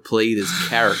longer play this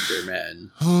character,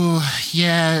 man. Oh,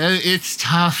 yeah, it's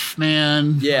tough,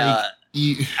 man. Yeah.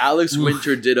 Alex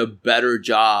Winter did a better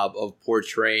job of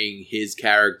portraying his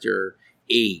character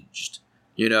aged,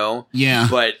 Yeah,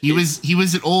 but he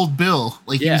was an old Bill.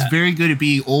 Like he was very good at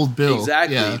being old Bill.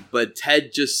 Exactly. Yeah. But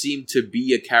Ted just seemed to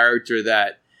be a character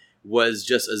that was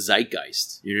just a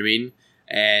zeitgeist. You know what I mean?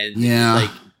 And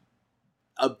like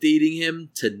updating him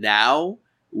to now,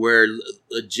 where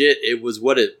legit it was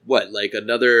like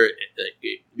another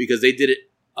because they did it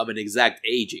an exact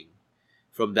aging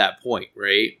from that point,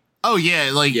 right? Oh yeah,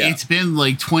 it's been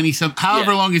like 20 some,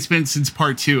 however long it's been since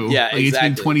part 2. Yeah, like, it's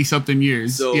been 20 something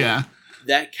years. So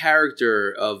that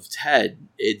character of Ted,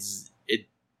 it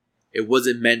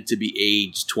wasn't meant to be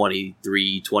aged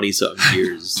 23, 20 something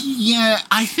years. Yeah,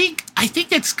 I think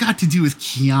that's got to do with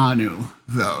Keanu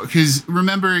though, because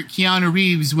remember Keanu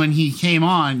Reeves when he came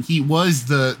on, he was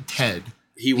the Ted.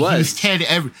 He was Ted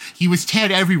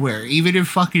everywhere, even in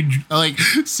fucking like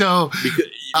so.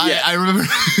 I remember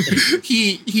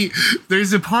he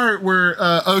there's a part where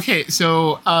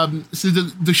so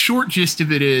the short gist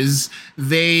of it is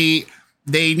they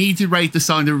need to write the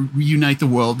song to reunite the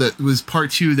world. That was part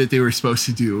 2 that they were supposed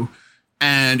to do,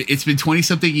 and it's been 20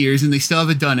 something years and they still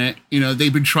haven't done it.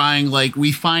 They've been trying, like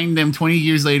we find them 20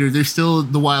 years later, they're still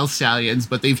the Wild Stallions,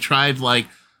 but they've tried, like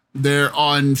they're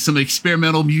on some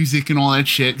experimental music and all that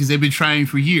shit because they've been trying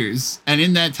for years. And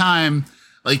in that time,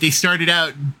 like they started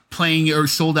out playing or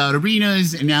sold out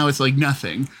arenas, and now it's like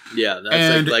nothing. Yeah,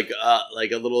 that's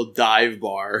like a little dive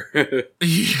bar.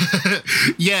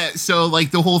 Yeah. So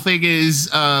like the whole thing is,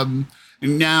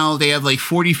 now they have like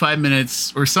 45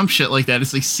 minutes or some shit like that.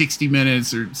 It's like 60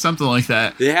 minutes or something like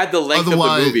that. They had the length of the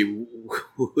movie,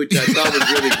 which I thought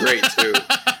was really great too.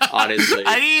 Honestly,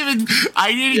 I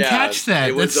didn't catch that.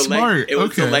 It was That's smart. It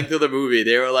was the length of the movie.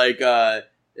 They were like,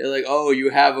 oh, you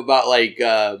have about like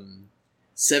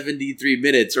 73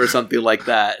 minutes or something like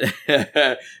that,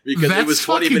 because it was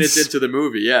 20 minutes into the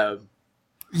movie. Yeah.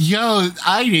 Yo,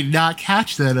 I did not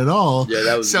catch that at all. Yeah,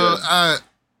 that was so. Good.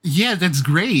 Yeah, that's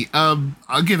great.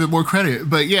 I'll give it more credit.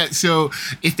 But yeah, so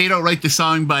if they don't write the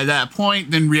song by that point,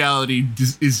 then reality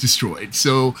is destroyed.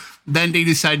 So then they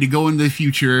decide to go into the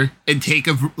future and take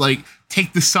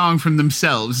the song from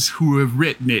themselves who have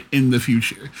written it in the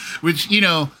future. Which,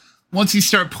 once you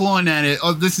start pulling at it,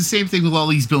 this is the same thing with all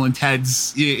these Bill and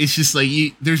Ted's. It's just like,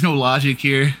 there's no logic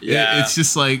here. Yeah. It's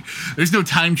just like, there's no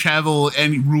time travel,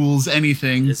 any rules,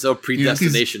 anything. There's no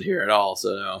predestination here at all,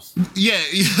 so no. Yeah,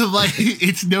 like,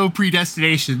 it's no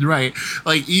predestination, right?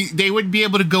 Like, they wouldn't be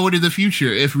able to go into the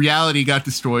future if reality got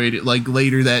destroyed, like,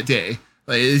 later that day.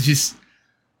 Like, it's just...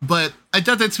 But I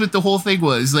thought that's what the whole thing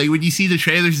was. Like, when you see the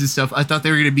trailers and stuff, I thought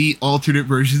they were going to be alternate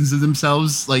versions of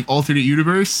themselves, like, alternate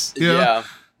universe. Yeah.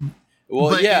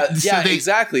 Well, but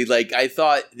exactly. Like, I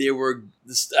thought they were...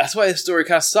 That's why the story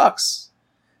kind of sucks.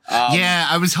 Yeah,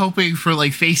 I was hoping for,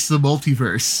 like, Face the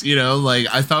Multiverse, Like,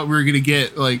 I thought we were going to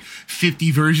get, like,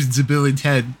 50 versions of Bill and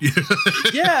Ted.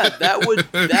 Yeah,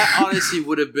 that honestly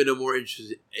would have been a more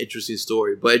interesting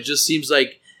story. But it just seems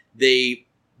like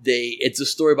it's a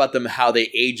story about them, how they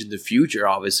age in the future,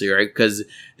 obviously, right? Because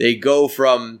they go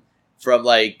from,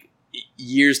 like,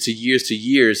 years to years to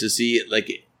years to see,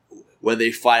 like... when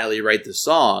they finally write the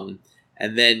song,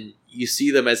 and then you see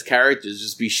them as characters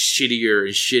just be shittier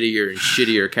and shittier and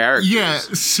shittier characters. Yeah,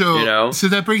 so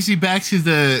that brings me back to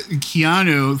the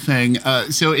Keanu thing.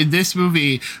 So in this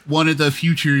movie, one of the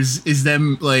futures is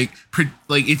them like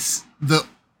it's the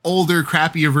older,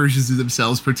 crappier versions of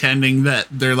themselves pretending that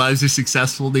their lives are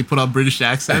successful. They put on British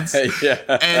accents. Yeah.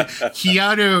 And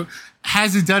Keanu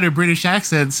hasn't done a British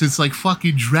accent since like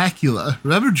fucking Dracula.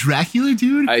 Remember Dracula,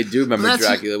 dude? I do remember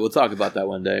Dracula. We'll talk about that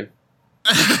one day.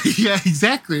 Yeah,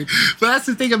 exactly. But that's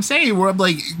the thing I'm saying, where I'm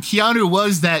like, Keanu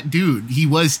was that dude. He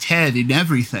was Ted in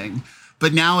everything.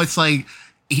 But now it's like,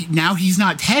 now he's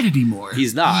not Ted anymore.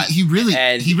 He's not. He really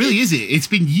isn't. It's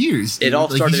been years. It all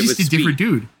started he's with just a different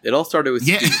dude. It all started with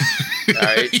Speed. All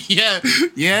right.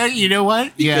 Yeah. You know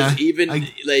what? Because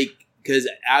because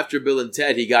after Bill and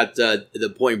Ted, he got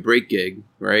the Point Break gig,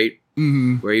 right?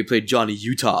 Mm-hmm. Where he played Johnny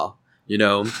Utah.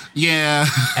 Yeah.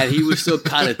 And he was still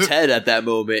kind of Ted at that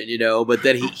moment, but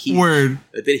then he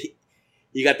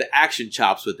got the action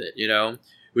chops with it,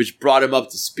 which brought him up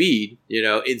to speed,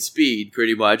 in Speed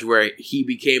pretty much, where he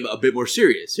became a bit more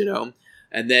serious,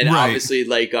 and then obviously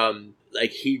like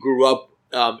he grew up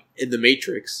in the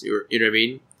Matrix, you know what I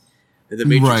mean? In the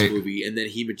Matrix movie, and then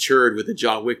he matured with the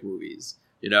John Wick movies.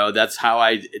 That's how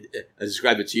I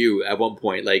described it to you at one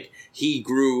point. Like, he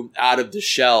grew out of the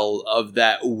shell of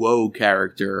that woe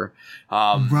character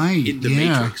in the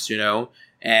Matrix,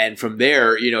 and from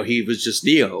there, he was just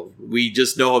Neo. We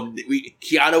just know him.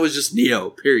 Keanu was just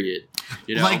Neo, period.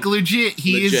 Like, legit,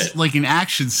 he is like an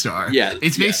action star. Yeah.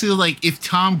 It's basically like if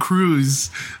Tom Cruise,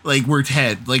 like, were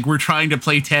Ted. Like, we're trying to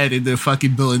play Ted in the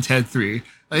fucking Bill and Ted 3.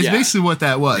 That's basically what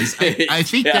that was. I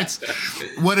think that's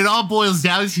what it all boils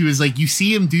down to, is like, you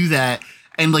see him do that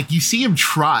and like you see him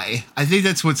try. I think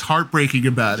that's what's heartbreaking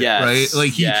about it, right?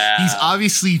 Like he's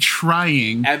obviously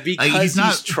trying. And because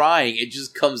he's trying, it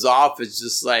just comes off as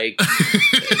just like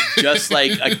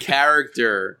a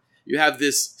character. You have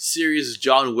this serious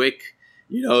John Wick,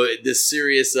 this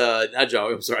serious not John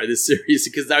Wick, I'm sorry, this serious,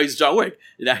 because now he's John Wick.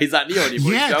 Now he's not Neo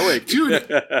anymore. Yeah, he's John Wick.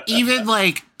 Dude,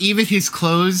 even his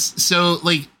clothes. So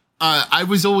like, I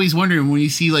was always wondering when you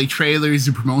see like trailers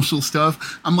and promotional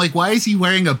stuff, I'm like, why is he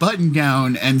wearing a button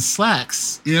down and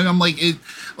slacks? I'm like,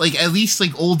 at least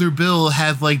like older Bill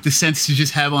had like the sense to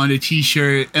just have on a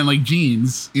t-shirt and like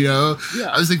jeans, Yeah.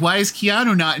 I was like, why is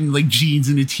Keanu not in like jeans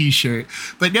and a t-shirt?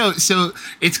 But no, so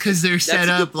it's because they're set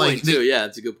up like, yeah,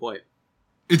 that's a good point.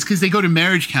 It's because they go to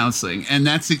marriage counseling, and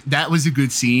that was a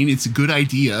good scene. It's a good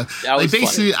idea. That was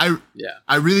basically funny.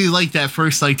 I really liked that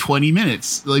first like 20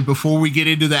 minutes, like before we get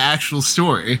into the actual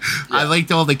story. Yeah. I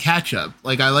liked all the catch up.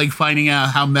 Like, I like finding out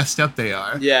how messed up they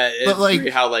are. Yeah, it's like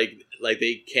how like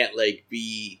they can't like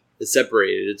be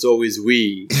separated. It's always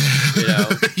we.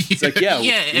 It's like,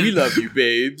 we love you,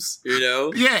 babes.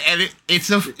 Yeah, and it's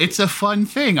a fun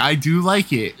thing. I do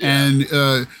like it,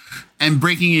 and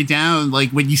breaking it down, like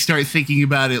when you start thinking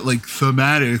about it, like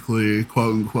thematically,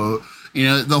 quote unquote,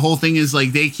 the whole thing is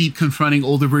like they keep confronting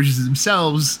older versions of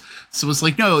themselves. So it's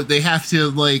like, no, they have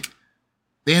to like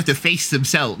they have to face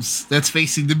themselves. That's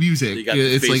facing the music. You got to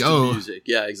it's face like, the music.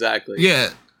 Yeah, exactly. Yeah.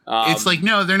 It's like,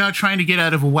 no, they're not trying to get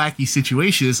out of a wacky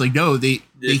situation. It's like, no, they're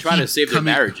trying to save their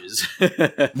marriages.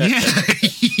 Yeah.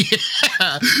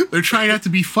 They're trying not to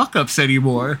be fuck-ups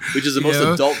anymore. Which is the most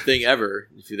adult thing ever,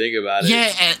 if you think about it.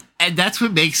 Yeah, and that's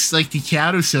what makes, like, the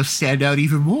Keanu stuff stand out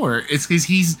even more. It's because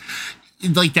he's,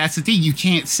 like, that's the thing. You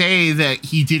can't say that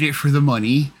he did it for the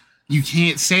money. You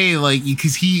can't say, like,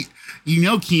 because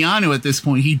Keanu at this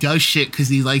point, he does shit because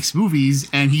he likes movies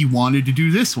and he wanted to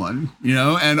do this one,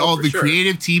 and all the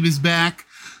creative team is back.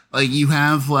 Like, you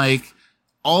have, like,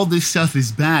 all this stuff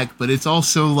is back, but it's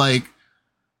also, like,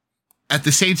 at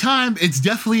the same time, it's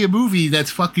definitely a movie that's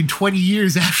fucking 20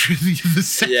 years after the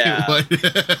second one.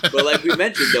 But like we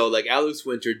mentioned, though, like, Alex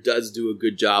Winter does do a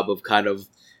good job of kind of,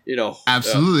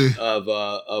 absolutely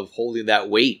of holding that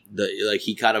weight. Like,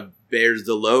 he kind of bears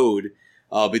the load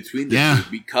between the two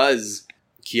because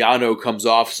Keanu comes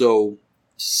off so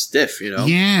stiff,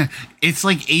 Yeah, it's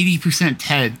like 80%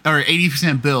 Ted or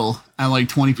 80% Bill and like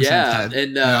 20% Ted.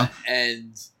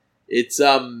 And it's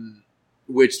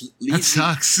which leads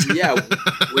that sucks.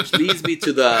 Which leads me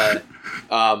to the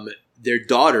their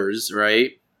daughters,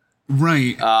 right?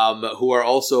 Right. Who are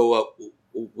also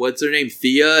what's their name,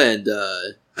 Thea and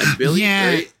Billy,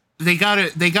 right? They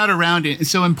got around it.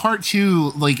 So in part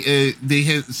 2, like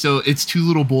it's two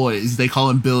little boys. They call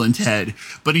them Bill and Ted.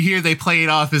 But here they play it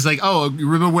off as like, oh,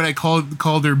 remember when I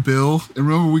called her Bill? And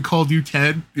remember we called you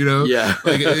Ted? Yeah.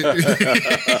 Like,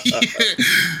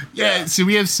 yeah. So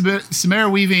we have Samara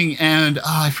Weaving and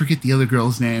I forget the other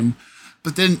girl's name.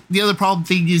 But then the other problem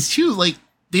thing is too, like,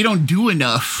 they don't do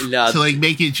enough to like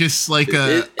make it just like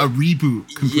a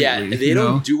reboot completely. Yeah, they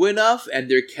don't do enough,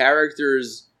 and their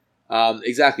characters.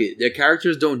 Exactly. Their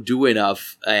characters don't do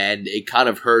enough, and it kind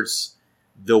of hurts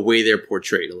the way they're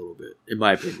portrayed a little bit, in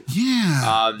my opinion. Yeah.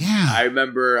 I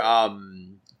remember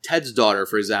Ted's daughter,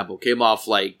 for example, came off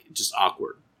like just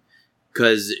awkward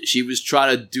because she was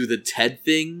trying to do the Ted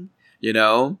thing,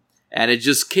 and it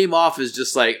just came off as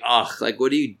just like, ugh, like,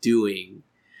 what are you doing?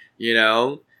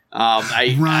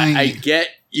 I get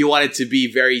you want it to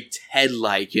be very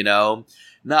Ted-like,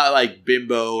 not like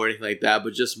bimbo or anything like that,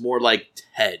 but just more like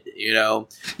Ted,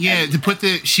 Yeah,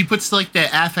 she puts like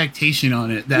the affectation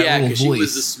on it. That little voice. She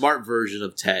was the smart version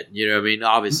of Ted. You know what I mean?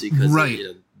 Obviously, because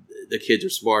the kids are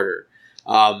smarter.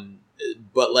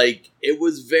 But like, it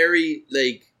was very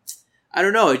like, I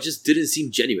don't know. It just didn't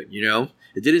seem genuine.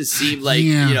 It didn't seem like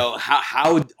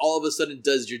how all of a sudden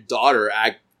does your daughter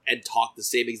act and talk the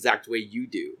same exact way you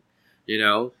do,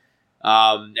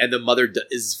 and the mother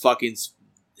is fucking.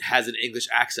 Has an English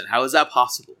accent. How is that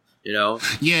possible?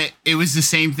 Yeah, it was the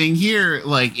same thing here.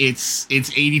 Like, it's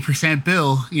 80%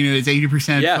 Bill. It's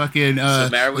 80% fucking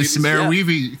Samara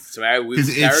Weaving. Samara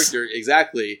Weaving's character,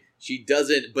 exactly. She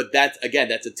doesn't. But that's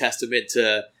a testament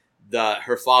to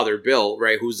her father, Bill,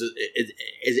 right? Who's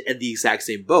is in the exact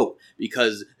same boat,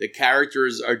 because the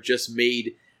characters are just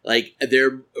made like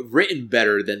they're written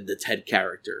better than the Ted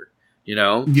character.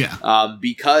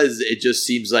 Because it just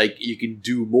seems like you can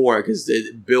do more, because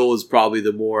Bill is probably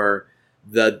the more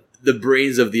the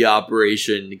brains of the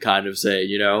operation, kind of say,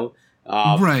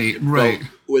 right.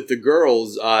 With the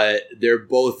girls, they're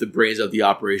both the brains of the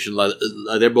operation.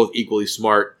 They're both equally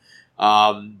smart,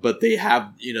 but they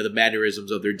have the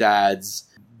mannerisms of their dads.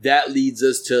 That leads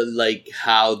us to like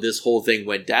how this whole thing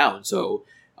went down. So,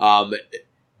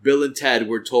 Bill and Ted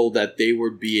were told that they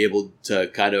would be able to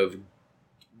kind of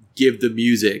give the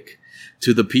music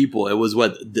to the people. It was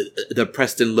the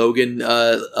Preston Logan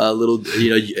little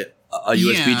a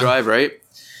USB drive, right?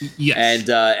 Yes.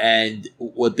 And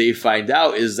what they find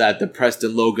out is that the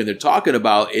Preston Logan they're talking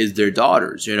about is their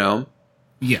daughters,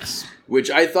 Yes.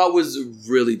 Which I thought was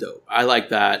really dope. I like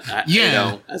that.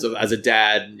 As a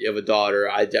dad of a daughter,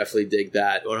 I definitely dig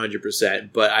that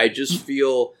 100%. But I just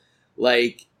feel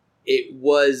like it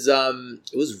was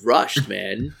rushed,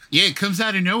 man. Yeah, it comes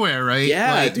out of nowhere, right?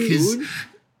 Yeah, dude.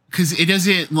 Because it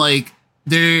doesn't like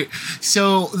there.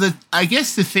 So I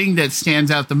guess the thing that stands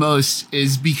out the most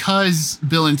is because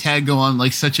Bill and Ted go on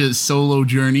like such a solo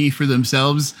journey for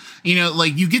themselves.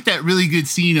 Like you get that really good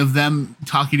scene of them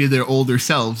talking to their older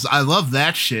selves. I love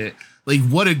that shit. Like,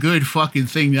 what a good fucking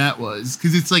thing that was.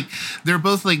 Because it's like they're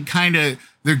both like kind of.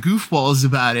 They're goofballs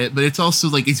about it, but it's also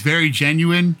like it's very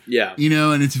genuine,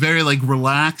 and it's very like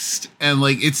relaxed, and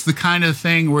like it's the kind of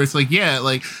thing where it's like,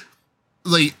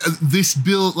 this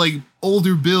Bill, like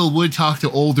older Bill would talk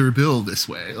to older Bill this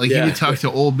way, like he would talk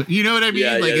to old, you know what I mean?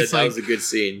 That was a good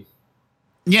scene.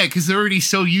 Yeah, because they're already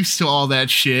so used to all that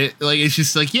shit. Like it's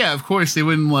just like, of course they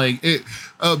wouldn't like it.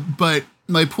 But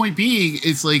my point being,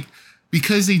 it's like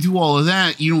because they do all of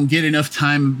that, you don't get enough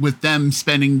time with them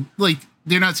spending, like,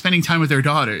 they're not spending time with their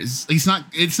daughters. It's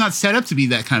not set up to be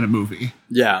that kind of movie.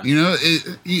 Yeah. You know,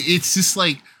 it's just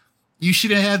like, you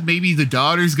should have had maybe the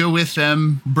daughters go with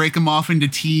them, break them off into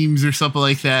teams or something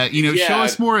like that. You know, show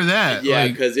us more of that. Yeah,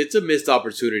 because it's a missed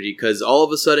opportunity. Because all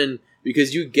of a sudden,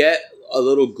 because you get a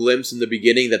little glimpse in the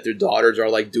beginning that their daughters are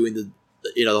like doing the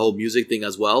whole music thing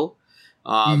as well,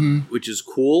 which is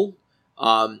cool.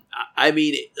 I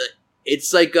mean,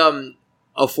 it's like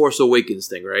a Force Awakens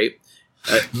thing, right?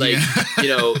 It's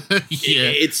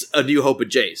A New Hope of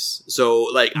Jace. So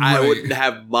like, I wouldn't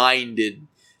have minded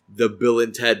the Bill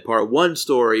and Ted Part 1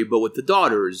 story, but with the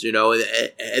daughters, and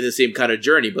the same kind of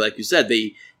journey. But like you said,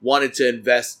 they wanted to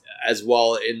invest as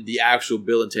well in the actual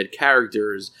Bill and Ted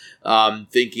characters,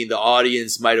 thinking the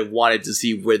audience might have wanted to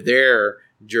see where their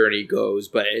journey goes.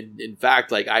 But in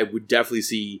fact, like, I would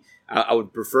definitely I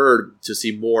would prefer to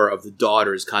see more of the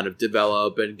daughters kind of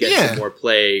develop and get some more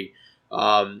play,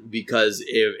 because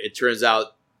it turns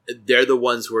out they're the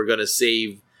ones who are going to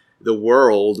save the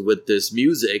world with this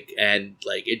music, and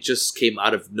like, it just came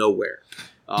out of nowhere.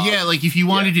 Like, if you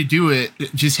wanted to do it,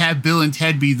 just have Bill and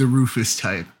Ted be the Rufus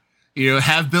type.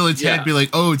 Have Bill and Ted be like,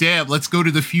 oh damn, let's go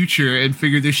to the future and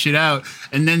figure this shit out,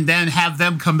 and then have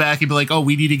them come back and be like, oh,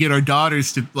 we need to get our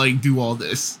daughters to like do all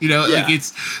this. Like,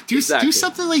 it's do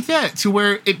something like that to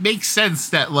where it makes sense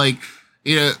that, like,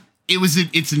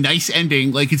 it's a nice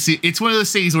ending. Like, it's one of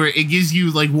those things where it gives you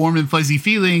like warm and fuzzy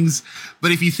feelings,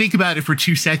 but if you think about it for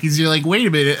 2 seconds, you're like, wait a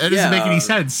minute, that doesn't make any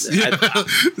sense.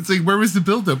 It's like, where was the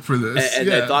buildup for this? And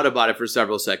I thought about it for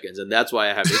several seconds, and that's why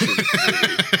I have issues with the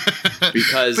movie.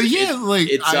 Because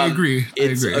I agree.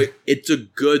 It's a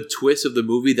good twist of the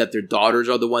movie that their daughters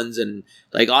are the ones, and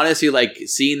like, honestly, like,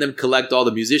 seeing them collect all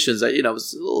the musicians,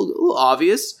 it's a little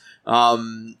obvious.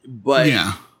 But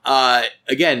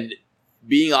again,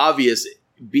 being obvious,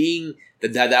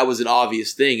 that was an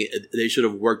obvious thing, they should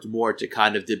have worked more to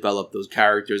kind of develop those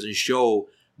characters and show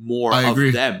more of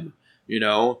them,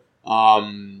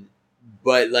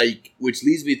 but like, which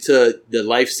leads me to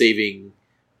the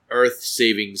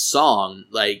earth-saving song.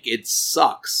 Like, it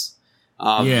sucks.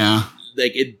 Like,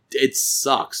 it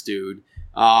sucks, dude.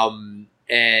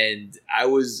 And I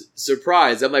was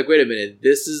surprised. I'm like, wait a minute,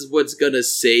 this is what's gonna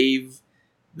save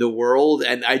the world?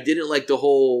 And I didn't like the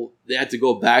whole, they had to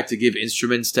go back to give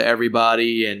instruments to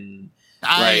everybody, and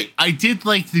I did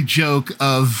like the joke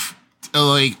of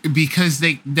like, because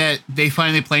they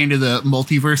finally play into the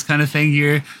multiverse kind of thing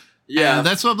here. And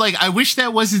that's what I'm like, I wish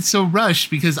that wasn't so rushed,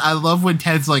 because I love when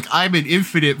Ted's like, I'm an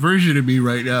infinite version of me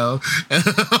right now.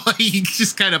 He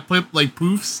just kind of like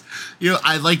poofs.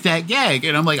 I like that gag,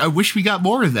 and I'm like, I wish we got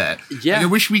more of that. Like, I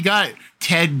wish we got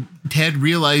Ted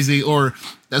realizing, or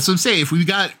that's what I'm saying, if we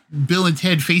got Bill and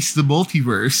Ted face the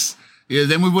multiverse,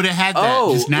 then we would have had that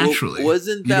just naturally.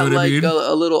 Wasn't that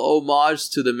a little homage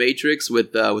to the Matrix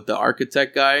with the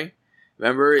architect guy?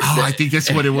 Remember? I think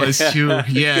that's what it was too.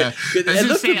 Yeah, it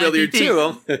looked familiar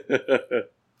too.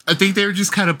 I think they were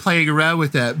just kind of playing around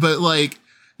with that, but like,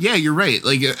 yeah, you're right.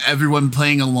 Like, everyone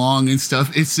playing along and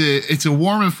stuff. It's a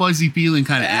warm and fuzzy feeling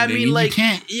kind of ending. I mean, like,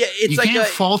 you can't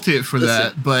fault it for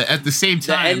that, but at the same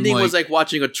time, the ending was like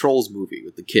watching a Trolls movie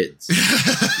with the kids.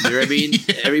 You know what I mean?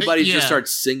 Everybody just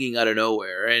starts singing out of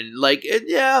nowhere, and like,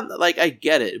 like, I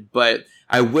get it, but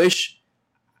I wish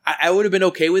I would have been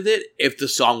okay with it if the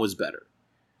song was better.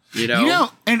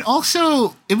 And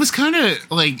also, it was kind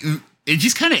of like, it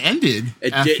just kind of ended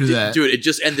after that. Dude, it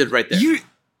just ended right there.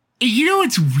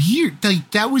 It's weird.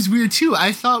 Like, that was weird too.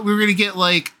 I thought we were gonna get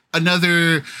like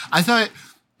another. I thought,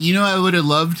 I would have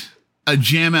loved a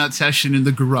jam out session in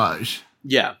the garage.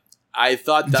 Yeah, I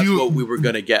thought that's what we were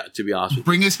gonna get. To be honest with you,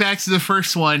 bring us back to the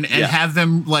first one and have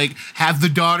them like have the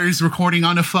daughters recording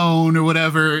on a phone or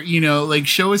whatever. Like,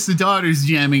 show us the daughters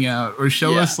jamming out, or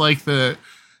show us like the.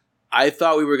 I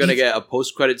thought we were going to get a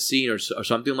post-credit scene or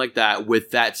something like that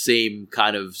with that same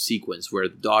kind of sequence where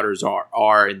the daughters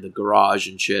are in the garage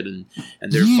and shit, and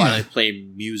they're finally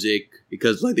playing music,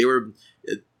 because like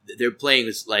they're playing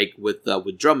this like with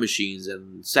drum machines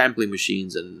and sampling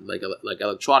machines and like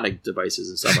electronic devices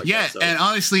and stuff like that. Yeah, so, and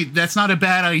honestly, that's not a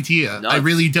bad idea. No, I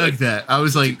really dug that. I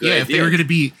was like, if they were going to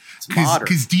be,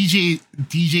 because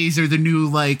DJs are the new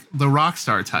like the rock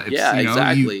star types. Yeah,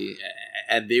 exactly.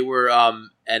 And they were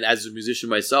and as a musician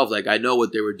myself, like, I know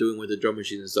what they were doing with the drum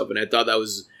machines and stuff, and I thought that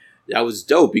was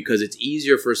dope, because it's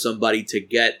easier for somebody to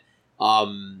get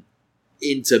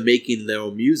into making their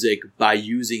own music by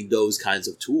using those kinds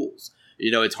of tools.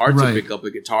 It's hard to pick up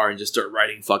a guitar and just start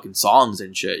writing fucking songs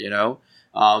and shit,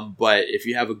 but if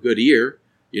you have a good ear,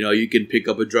 you can pick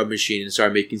up a drum machine and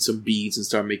start making some beats and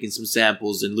start making some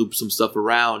samples and loop some stuff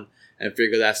around, and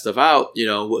figure that stuff out.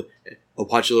 I'll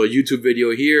watch a little YouTube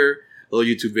video here, a little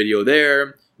YouTube video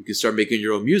there. You can start making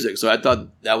your own music. So I thought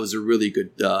that was a really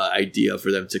good idea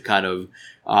for them to kind of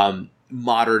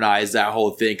modernize that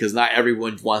whole thing, because not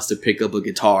everyone wants to pick up a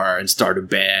guitar and start a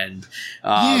band.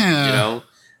 But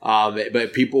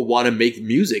people want to make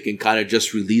music and kind of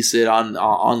just release it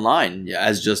online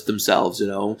as just themselves,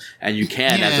 and you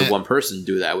can as a one person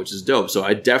do that, which is dope. So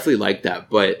I definitely like that.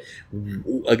 But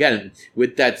again,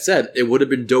 with that said, it would have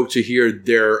been dope to hear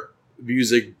their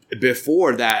music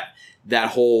before that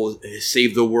whole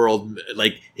save the world,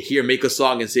 like here, make a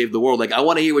song and save the world. Like, I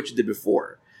want to hear what you did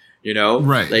before,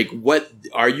 right? Like, what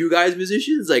are you guys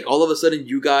musicians? Like, all of a sudden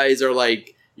you guys are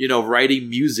like, writing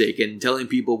music and telling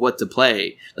people what to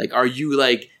play. Like, are you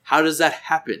like, how does that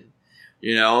happen?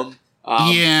 I'm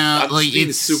like, being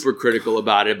it's super critical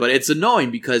about it, but it's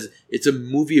annoying because it's a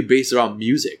movie based around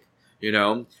music,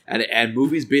 and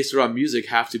movies based around music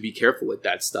have to be careful with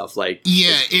that stuff. Like,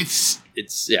 it's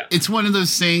one of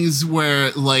those things where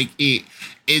like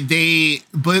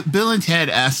but Bill and Ted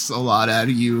asks a lot out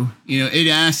of you. It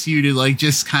asks you to like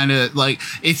just kind of like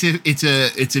it's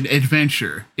an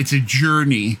adventure. It's a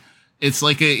journey. It's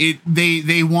like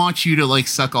they want you to like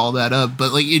suck all that up,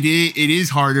 but like it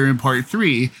is harder in part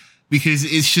 3 because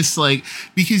it's just like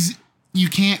because you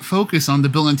can't focus on the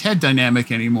Bill and Ted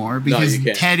dynamic anymore because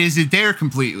Ted isn't there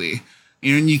completely.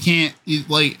 And you can't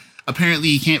apparently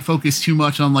you can't focus too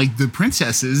much on like the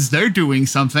princesses. They're doing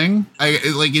something.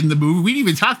 Like in the movie, we didn't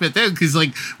even talk about that because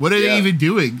like, what are they even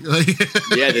doing?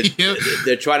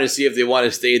 They're trying to see if they want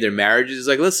to stay in their marriages. It's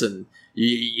like, listen,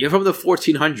 you're from the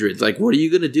 1400s. Like, what are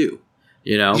you gonna do?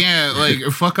 Yeah, like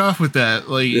fuck off with that.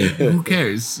 Like, who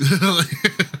cares?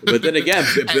 But then again,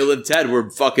 Bill and Ted were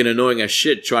fucking annoying as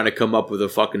shit trying to come up with a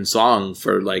fucking song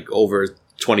for like over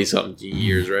 20-something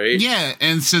years, right? Yeah,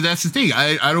 and so that's the thing.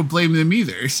 I don't blame them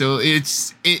either. So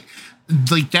that's the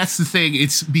thing.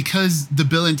 It's because the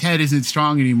Bill and Ted isn't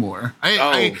strong anymore.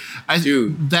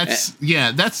 Dude, that's.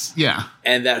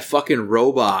 And that fucking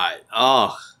robot.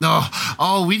 Oh,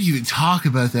 we didn't even talk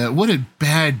about that. What a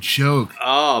bad joke.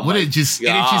 Oh, what it just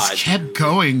kept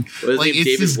going. Was like it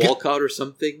David Walcott or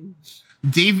something?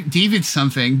 David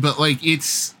something, but like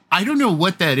I don't know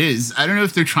what that is. I don't know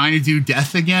if they're trying to do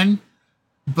Death again.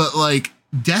 But like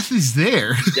Death is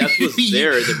there. Death was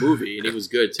there in the movie, and he was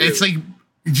good too. It's like,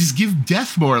 just give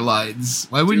Death more lines.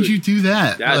 Why wouldn't you do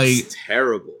that? That's like,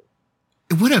 terrible.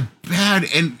 What a bad,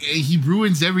 and he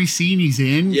ruins every scene he's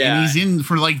in. Yeah, and he's in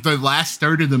for like the last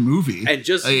third of the movie, and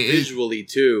just visually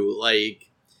too. Like,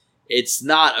 it's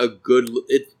not a good.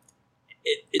 It's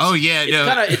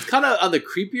kind of on the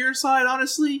creepier side,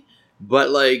 honestly. But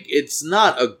like, it's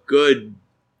not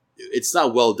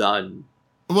well done.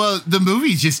 Well, the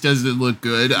movie just doesn't look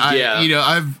good.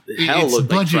 It's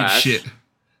budget like shit.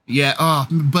 Yeah,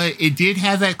 but it did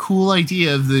have that cool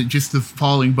idea of the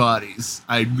falling bodies.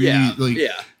 I really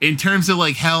in terms of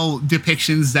like hell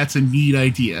depictions, that's a neat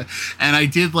idea. And I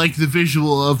did like the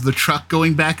visual of the truck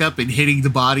going back up and hitting the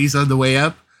bodies on the way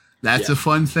up. That's a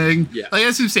fun thing. Yeah. Like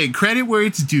as I'm saying, credit where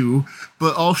it's due,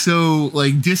 but also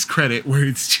like discredit where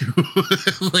it's due.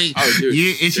 Like,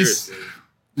 it's seriously.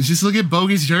 Just look at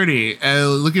Bogus Journey and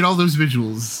look at all those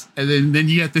visuals, and then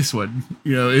you get this one.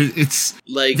 It's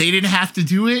like they didn't have to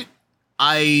do it.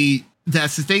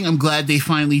 That's the thing. I'm glad they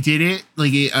finally did it.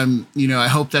 Like, I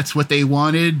hope that's what they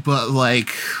wanted. But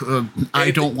like,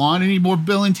 I don't want any more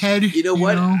Bill and Ted. You know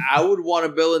what? I would want a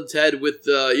Bill and Ted with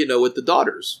with the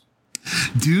daughters.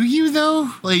 Do you though?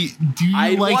 Like, do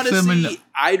you like them?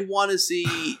 I'd want to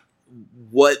see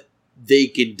what they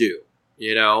can do.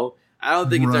 I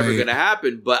don't think it's ever going to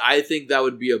happen, but I think that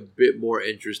would be a bit more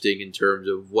interesting in terms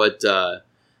of what, you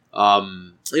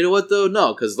know what though?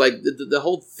 No, because like the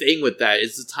whole thing with that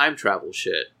is the time travel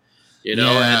shit,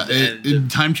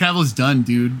 and time travel is done,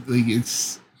 dude. Like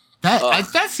it's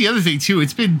that's the other thing too.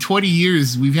 It's been 20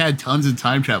 years. We've had tons of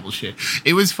time travel shit.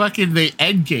 It was fucking the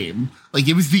end game. Like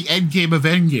it was the end game of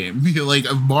Endgame, like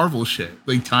of Marvel shit,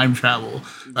 like time travel.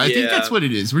 I think that's what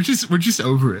it is. We're just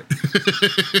over it.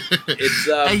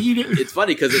 It's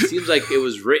funny because it seems like it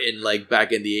was written like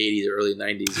back in the 80s, early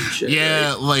 90s and shit. Yeah,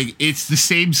 right? Like it's the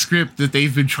same script that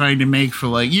they've been trying to make for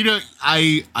like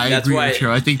I agree with you.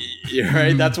 I think you're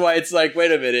right. That's why it's like,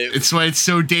 wait a minute. It's why it's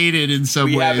so dated in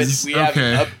some ways. We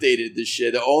haven't updated the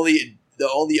shit. The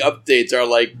only updates are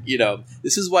like,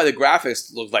 this is why the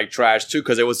graphics look like trash too,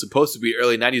 because it was supposed to be an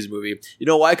early 90s movie. You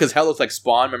know why? Because hell looks like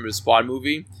Spawn. Remember the Spawn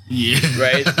movie? Yeah.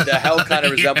 Right? The hell kind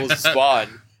of resembles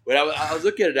Spawn. When I was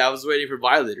looking at it, I was waiting for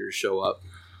Violator to show up.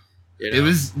 You know? It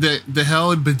was the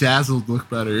hell and Bedazzled look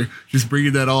better. Just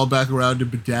bringing that all back around to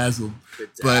Bedazzled.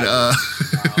 But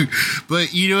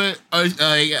but you know what?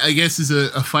 I guess as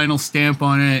a final stamp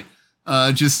on it,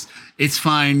 just it's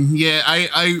fine. Yeah,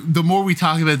 I the more we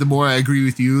talk about it, the more I agree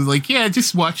with you. Like, yeah,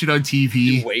 just watch it on TV.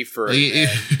 You wait for it.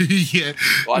 Yeah,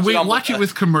 watch it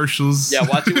with commercials. Yeah,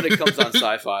 watch it when it comes on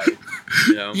Sci-Fi.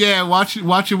 You know? Yeah, watch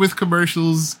it with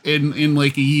commercials in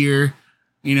like a year.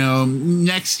 You know,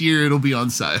 next year it'll be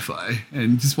on Sci-Fi,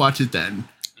 and just watch it then.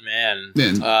 Man,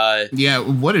 yeah,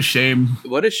 what a shame.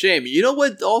 What a shame. You know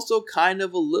what? Also, kind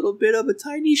of a little bit of a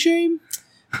tiny shame.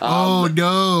 Oh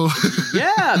no!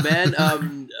 Yeah, man.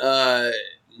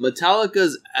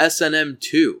 Metallica's S&M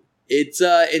 2. It's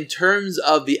in terms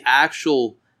of the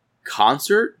actual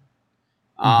concert.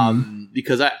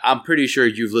 Because I'm pretty sure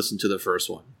you've listened to the first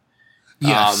one.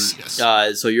 Yes.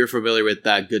 So you're familiar with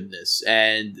that goodness.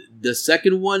 And the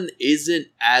second one isn't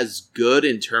as good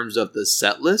in terms of the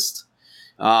set list.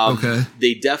 Okay.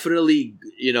 They definitely,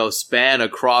 span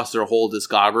across their whole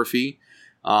discography.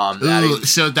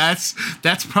 So that's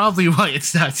probably why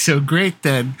it's not so great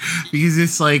then, because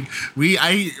it's like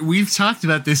we've talked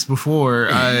about this before.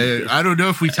 I don't know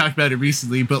if we talked about it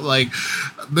recently, but like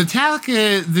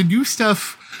Metallica, the new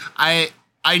stuff, I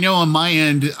know on my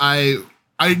end,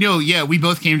 I know, yeah, we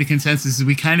both came to consensus and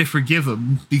we kind of forgive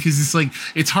them because it's like,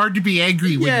 it's hard to be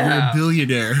angry when you're a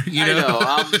billionaire, you know?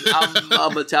 I know.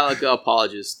 I'm a Metallica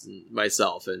apologist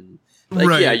myself. And like,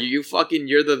 right. Yeah, you're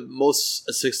the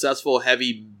most successful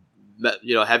heavy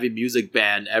music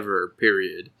band ever,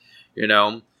 period.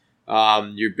 You're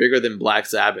bigger than Black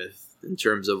Sabbath in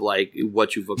terms of like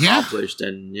what you've accomplished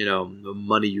and, the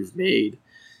money you've made.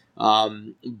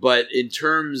 But in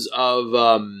terms of,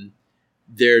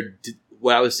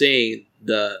 what I was saying,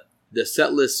 the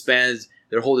set list spans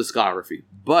their whole discography,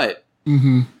 but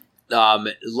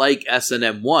like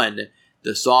S&M 1,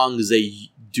 the songs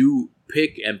they do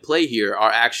pick and play here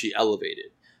are actually elevated,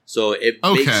 so it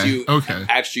makes you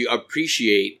actually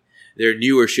appreciate their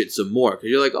newer shit some more, because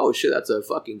you're like, oh shit, that's a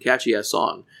fucking catchy ass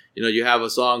song. You have a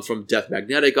song from Death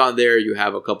Magnetic on there, you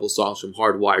have a couple songs from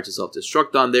Hardwired to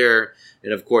Self-Destruct on there,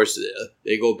 and of course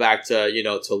they go back to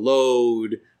to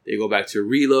Load. They go back to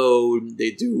Reload. They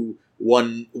do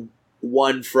one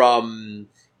from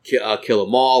Kill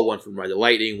 'Em All, one from Ride the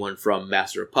Lightning, one from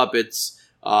Master of Puppets,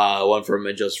 one from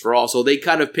And Just for All. So they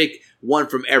kind of pick one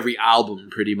from every album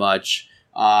pretty much.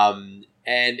 And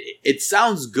it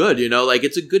sounds good, like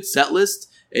it's a good set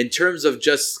list in terms of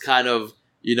just kind of,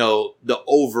 the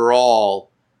overall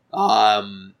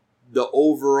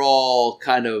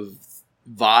kind of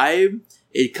vibe.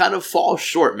 It kind of falls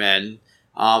short, man.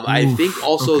 I think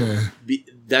also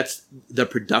that's the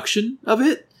production of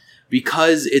it,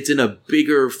 because it's in a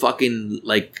bigger fucking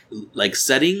like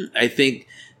setting. I think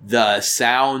the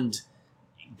sound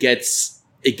gets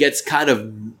kind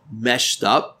of meshed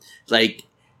up. Like,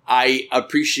 I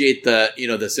appreciate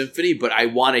the symphony, but I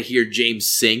want to hear James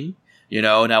sing, and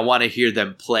I want to hear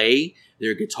them play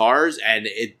their guitars, and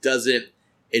it doesn't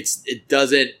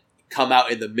come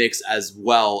out in the mix as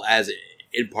well as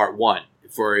in part one.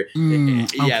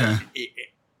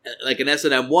 Like an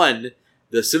S&M 1,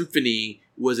 the symphony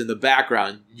was in the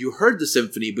background. You heard the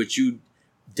symphony, but you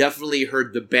definitely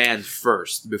heard the band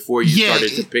first before you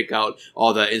started to pick out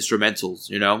all the instrumentals.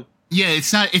 Yeah,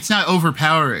 it's not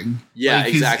overpowering. Yeah,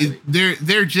 exactly. They're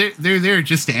there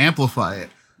just to amplify it.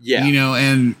 Yeah,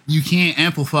 and you can't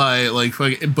amplify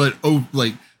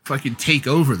fucking take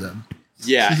over them.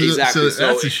 Yeah, exactly. So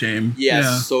that's a shame.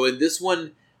 Yeah. So in this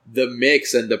one, the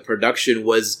mix and the production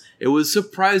was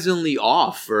surprisingly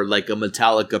off for like a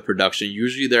Metallica production.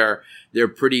 Usually they're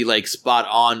pretty like spot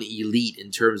on elite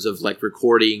in terms of like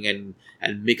recording and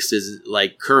mixes,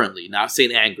 like currently. Not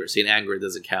Saint Anger. Saint Anger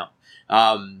doesn't count.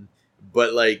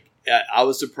 But like I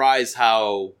was surprised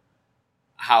how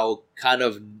kind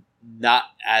of not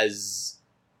as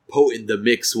potent the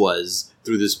mix was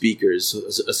through the speakers.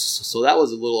 So that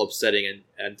was a little upsetting. And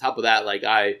on top of that, like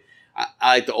I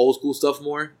like the old school stuff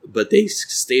more, but they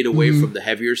stayed away from the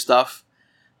heavier stuff.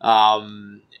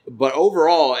 But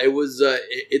overall, it was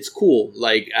it's cool.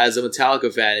 Like, as a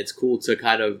Metallica fan, it's cool to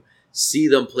kind of see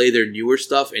them play their newer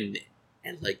stuff and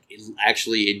like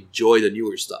actually enjoy the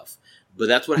newer stuff. But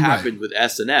that's what happened with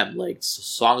S&M. Like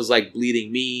songs like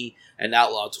Bleeding Me and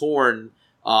Outlaw Torn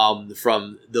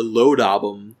from the Load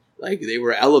album, like they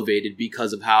were elevated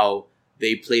because of how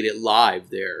they played it live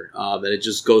there. And it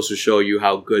just goes to show you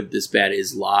how good this band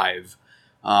is live.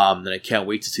 And I can't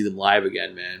wait to see them live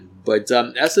again, man. But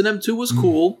S&M 2 was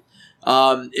cool.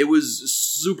 It was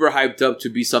super hyped up to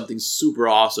be something super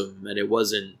awesome. And it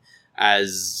wasn't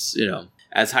as,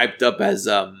 as hyped up as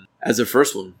as the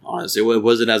first one. Honestly, it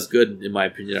wasn't as good in my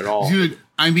opinion at all. Dude,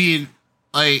 I mean,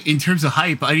 like in terms of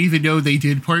hype, I didn't even know they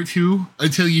did part 2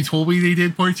 until you told me they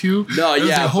did part 2. No,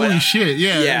 yeah, like, holy shit,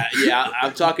 yeah.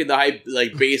 I'm talking the hype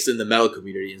like based in the metal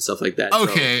community and stuff like that.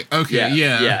 Okay,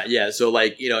 yeah. So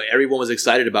like everyone was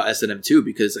excited about S&M 2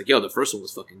 because like the first one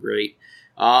was fucking great.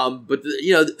 But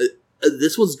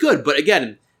this one's good. But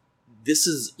again, this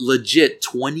is legit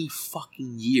 20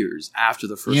 fucking years after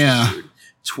the first one, dude.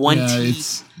 20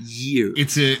 years.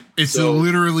 It's a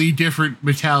literally different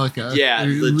Metallica. Yeah,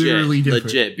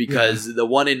 legit. Because the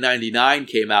one in '99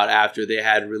 came out after they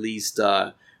had released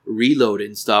Reload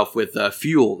and stuff with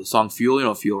Fuel, the song Fuel. You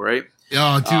know Fuel, right?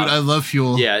 Oh, dude, I love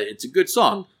Fuel. Yeah, it's a good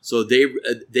song. So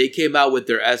they came out with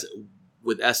their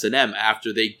S&M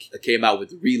after they came out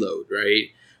with Reload,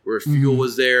 right? Where Fuel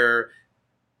was there,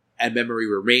 and Memory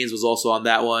Remains was also on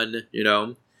that one.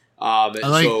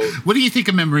 What do you think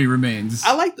of Memory Remains?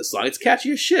 I like the song. It's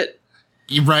catchy as shit.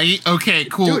 Right? Okay,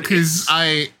 cool. Because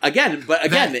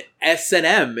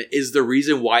S&M is the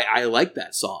reason why I like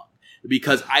that song.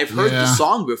 Because I've heard the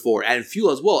song before, and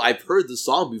Fuel as well. I've heard the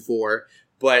song before,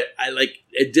 but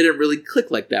it didn't really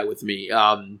click like that with me.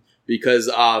 Because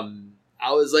I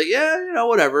was like,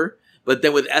 whatever. But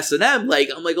then with S&M, I'm like,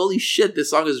 holy shit, this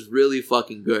song is really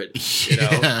fucking good.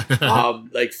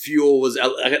 Fuel was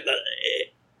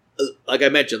like I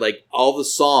mentioned, like all the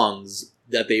songs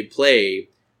that they play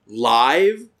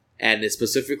live, and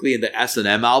specifically in the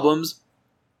S&M albums,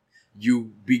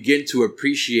 you begin to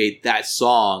appreciate that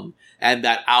song and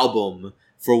that album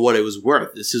for what it was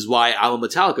worth. This is why I'm a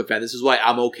Metallica fan. This is why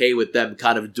I'm okay with them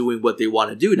kind of doing what they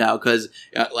want to do now, because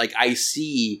I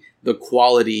see the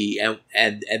quality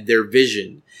and their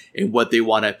vision in what they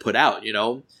want to put out,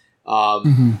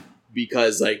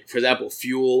 because like, for example,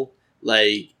 Fuel,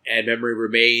 and Memory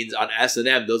Remains on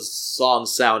S&M, those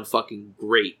songs sound fucking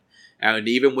great. And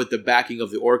even with the backing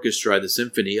of the orchestra and the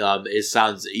symphony, it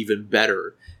sounds even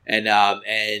better. And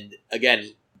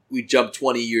again, we jump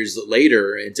 20 years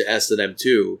later into S&M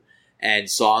 2, and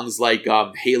songs like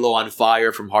Halo on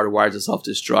Fire from Hardwired to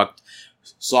Self-Destruct,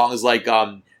 songs like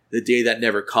The Day That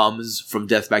Never Comes from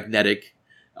Death Magnetic,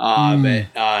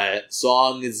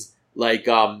 songs like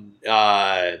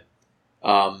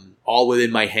All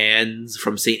Within My Hands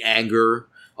from Saint Anger,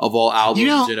 of all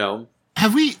albums,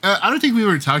 Have we? I don't think we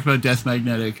were talking about Death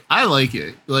Magnetic. I like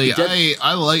it.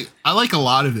 I like a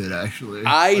lot of it, actually.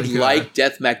 I like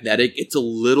Death Magnetic. It's a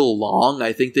little long.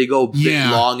 I think they go a bit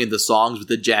long in the songs with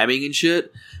the jamming and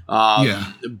shit.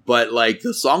 But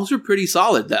the songs are pretty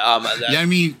solid.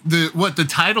 The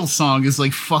title song is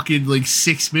fucking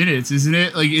 6 minutes, isn't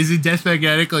it? Is it Death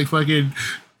Magnetic fucking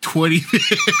 20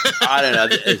 minutes? I don't know.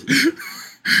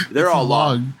 They're all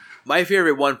long. My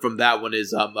favorite one from that one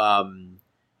is All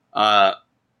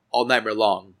Nightmare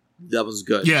Long. That one's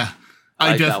good. Yeah,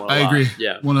 I agree.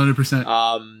 Yeah,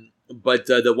 100%. But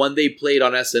the one they played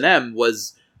on S&M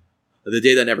was The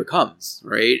Day That Never Comes,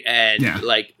 right? And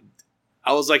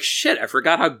I was like, shit, I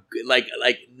forgot how good.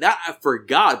 Not I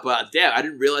forgot, but damn, I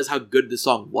didn't realize how good the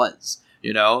song was.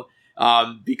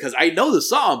 Because I know the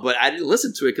song, but I didn't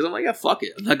listen to it because I'm like, yeah, fuck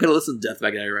it. I'm not going to listen to Death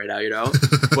Magnetic right now,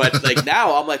 But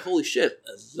now I'm like, holy shit,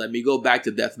 let me go back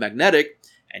to Death Magnetic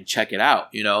and check it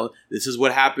out. This is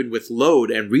what happened with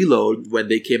Load and Reload when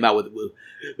they came out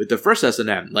with the first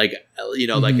S&M. I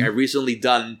recently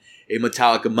done a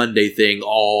Metallica Monday thing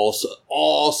all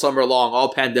summer long,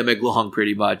 all pandemic long,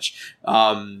 pretty much.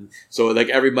 So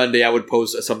every Monday I would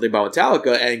post something about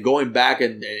Metallica, and going back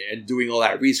and doing all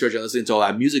that research and listening to all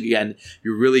that music again,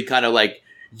 you really kind of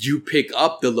you pick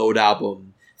up the Load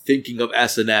album thinking of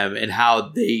S&M and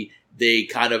how they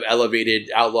kind of elevated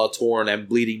Outlaw Torn and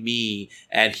Bleeding Me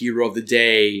and Hero of the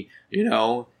Day,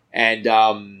 and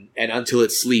Until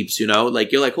It Sleeps, you're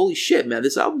like, holy shit, man,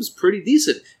 this album's pretty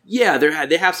decent. Yeah,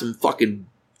 they have some fucking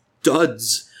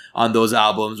duds on those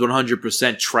albums,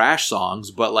 100% trash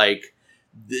songs, but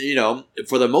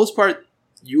for the most part,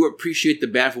 you appreciate the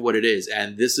band for what it is.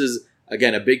 And this is,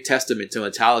 again, a big testament to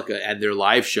Metallica and their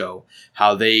live show,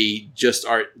 how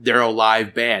they're a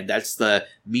live band. That's the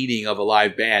meaning of a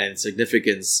live band and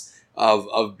significance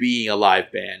of being a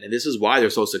live band. And this is why they're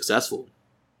so successful.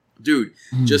 Dude,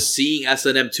 just seeing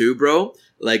S&M 2, bro,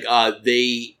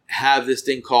 they have this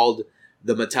thing called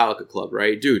the Metallica Club,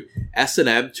 right? Dude,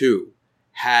 S&M 2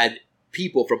 had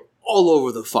people from all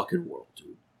over the fucking world,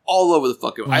 dude. All over the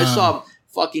fucking world. Wow. I saw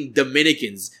fucking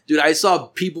Dominicans. Dude, I saw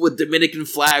people with Dominican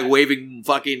flag waving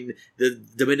fucking the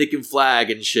Dominican flag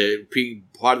and shit,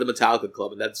 part of the Metallica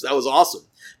Club, and that was awesome.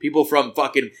 People from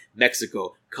fucking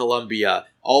Mexico, Colombia,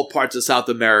 all parts of South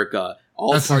America,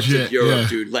 all parts of Europe,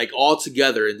 dude, all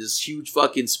together in this huge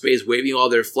fucking space, waving all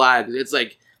their flags. It's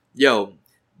yo,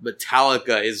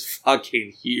 Metallica is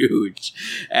fucking huge,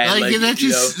 and like that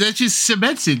just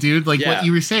cements it, dude. Like what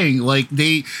you were saying, like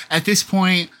they at this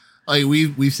point, like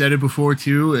we've said it before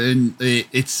too, and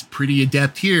it's pretty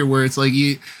adept here, where it's like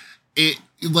it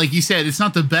like you said, it's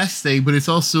not the best thing, but it's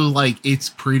also like it's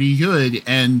pretty good,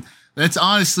 and that's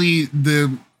honestly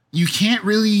you can't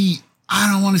really.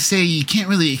 I don't want to say you can't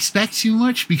really expect too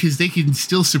much because they can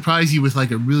still surprise you with like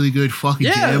a really good fucking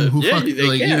jam.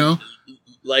 You know.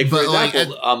 Like for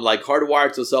example, like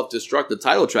 "Hardwired to Self-Destruct," the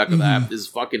title track of that is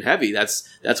fucking heavy. That's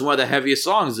one of the heaviest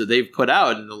songs that they've put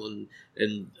out in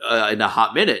a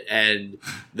hot minute, and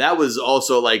that was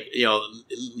also like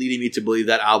leading me to believe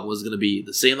that album was going to be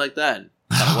the same like that.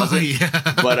 It wasn't,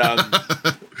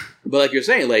 but like you're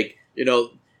saying, like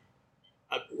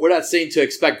we're not saying to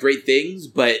expect great things,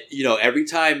 but every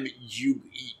time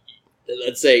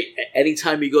let's say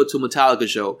anytime you go to a Metallica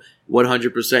show,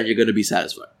 100% you're going to be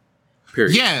satisfied.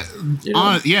 Period. Yeah,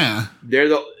 yeah. They're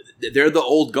the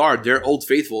old guard. They're old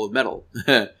faithful of metal.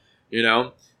 A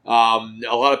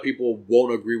lot of people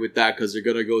won't agree with that because they're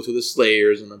gonna go to the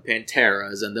Slayers and the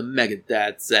Panteras and the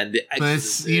Megadeths and the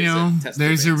Exodus.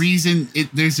 There's a reason.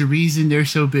 There's a reason they're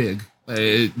so big.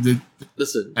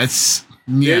 Listen,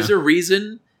 there's a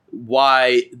reason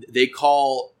why they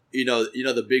call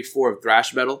the big four of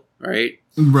thrash metal, right?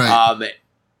 Right.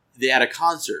 They had a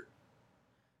concert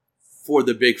for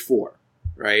the big four.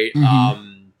 Right,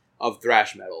 of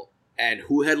thrash metal, and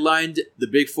who headlined the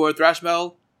big four of thrash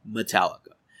metal?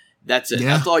 Metallica. That's it.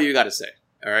 Yeah. That's all you got to say.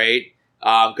 All right,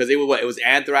 because it was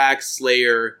Anthrax,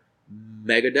 Slayer,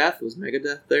 Megadeth. Was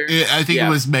Megadeth there? Yeah, I think it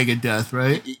was Megadeth,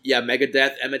 right? Yeah,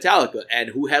 Megadeth and Metallica, and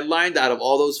who headlined out of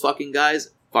all those fucking guys?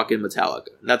 Fucking Metallica.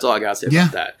 And that's all I gotta say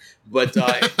about that. But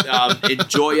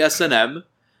enjoy S&M.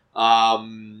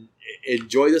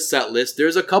 Enjoy the set list.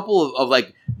 There's a couple of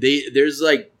like there's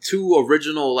like two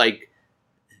original like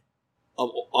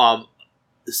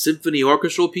symphony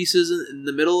orchestral pieces in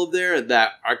the middle of there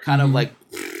that are kind of like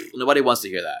nobody wants to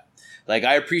hear that. Like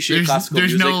I appreciate classical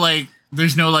music.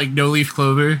 There's no No Leaf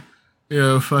Clover.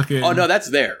 Fucking. Oh no, that's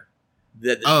there.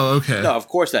 Okay. No, of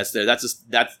course that's there.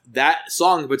 That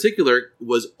song in particular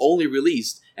was only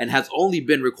released and has only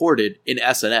been recorded in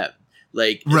S&M.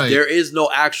 Like there is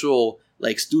no actual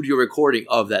like studio recording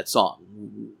of that song,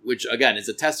 which again is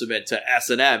a testament to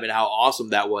S&M and how awesome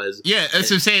that was. Yeah, that's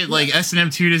what I'm saying. Like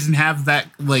S&M 2 doesn't have that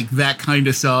kind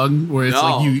of song where it's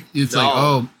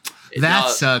that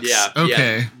sucks. Yeah,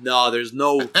 okay. Yeah. No, there's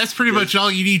no. That's pretty much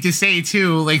all you need to say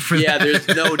too. Like for that. There's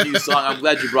no new song. I'm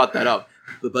glad you brought that up,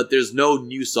 but there's no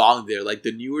new song there. Like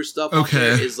the newer stuff on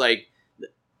there is like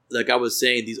I was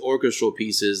saying, these orchestral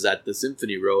pieces that the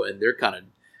symphony wrote, and they're kind of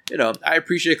I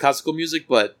appreciate classical music,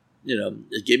 but.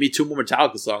 Give me two more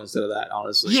Metallica songs instead of that,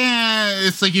 honestly. Yeah,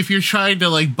 it's like if you're trying to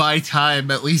like buy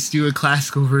time, at least do a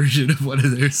classical version of one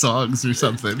of their songs or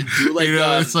something.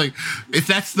 It's like if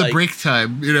that's the break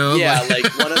time, Yeah,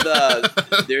 like one of the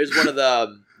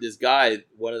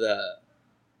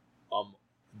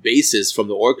bassists from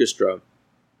the orchestra.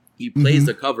 He plays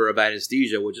the cover of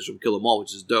Anesthesia, which is from Kill 'Em All,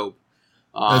 which is dope.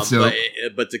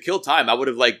 But to kill time, I would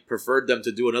have like preferred them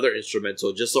to do another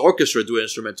instrumental, just the orchestra do an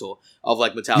instrumental of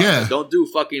like Metallica. Yeah. Don't do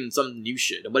fucking some new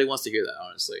shit. Nobody wants to hear that,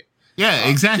 honestly. Yeah,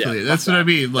 exactly. That's what I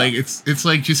mean. Like it's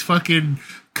like just fucking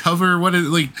cover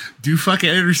do fucking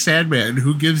Enter Sandman.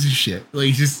 Who gives a shit?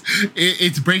 Like just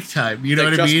it's break time. You know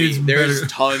what I mean? There's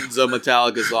tons of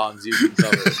Metallica songs you can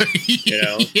cover.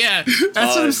 Yeah,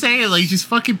 that's what I'm saying. Like just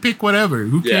fucking pick whatever.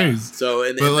 Who cares? So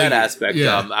in that aspect,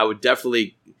 I would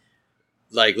definitely.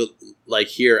 Like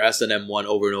hear S&M 1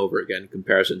 over and over again in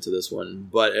comparison to this one,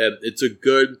 but it's a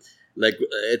good like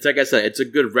I said, it's a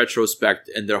good retrospect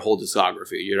in their whole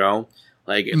discography.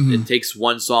 It takes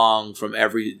one song from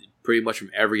pretty much from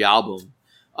every album.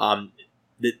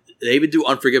 They even do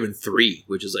Unforgiven 3,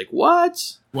 which is like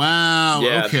what? Wow.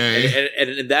 Yeah, okay.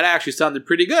 And that actually sounded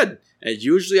pretty good. And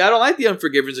usually I don't like the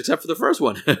Unforgivens except for the first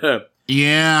one.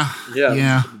 Yeah.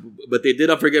 But they did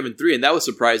Unforgiven 3, and that was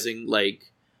surprising. Like.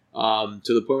 To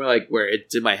the point where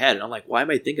it's in my head, and I'm like, why am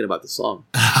I thinking about this song?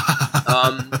 Just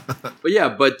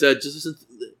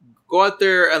go out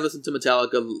there and listen to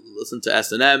Metallica, listen to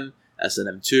S&M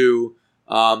 2,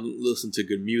 listen to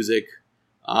good music,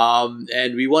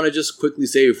 and we want to just quickly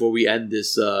say before we end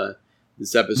this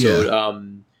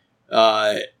episode,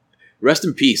 rest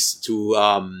in peace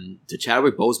to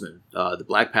Chadwick Boseman, the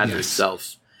Black Panther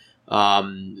himself.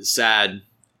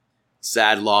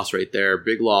 Sad loss right there.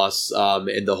 Big loss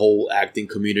in the whole acting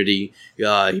community.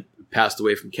 He passed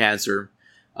away from cancer.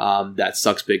 That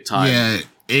sucks big time. Yeah,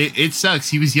 it sucks.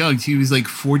 He was young. He was like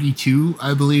 42,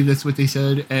 I believe that's what they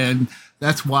said. And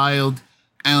that's wild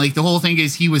And like the whole thing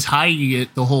is he was hiding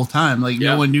it the whole time. Like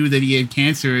no one knew that he had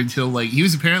cancer until like he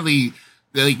was apparently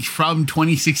like from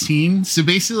 2016. So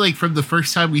basically like from the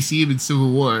first time we see him in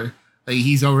Civil War, like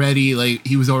he was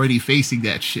already facing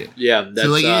that shit. Yeah, that's so,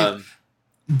 like,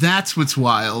 that's what's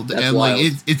wild. That's and wild.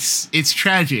 Like it's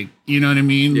tragic. You know what I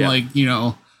mean? Yeah. Like, you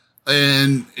know,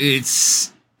 and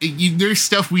there's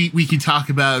stuff we can talk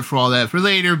about for all that for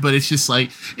later, but it's just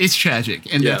like it's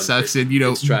tragic and that sucks. And you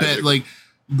know, like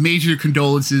major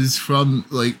condolences from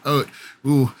like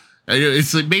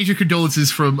it's like major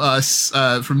condolences from us,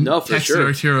 from Tex and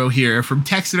Arturo here, from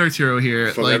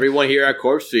like, everyone here at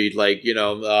Corpse Feed. Like, you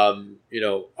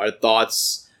know, our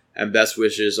thoughts and best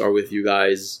wishes are with you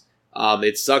guys.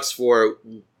 It sucks for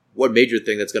what major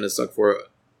thing that's going to suck for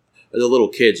the little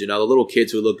kids, you know, the little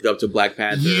kids who looked up to Black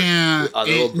Panther, the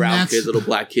little brown kids, little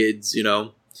black kids, you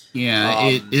know.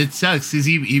 Yeah, it sucks because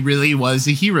he really was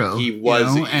a hero. He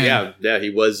was, you know? he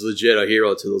was legit a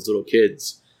hero to those little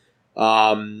kids.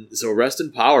 So rest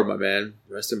in power, my man.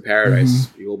 Rest in paradise.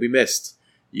 You will be missed.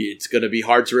 It's gonna be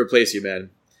hard to replace you, man.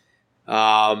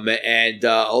 And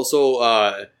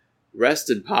also rest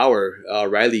in power,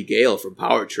 Riley Gale from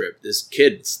Power Trip. This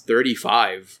kid's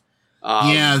 35.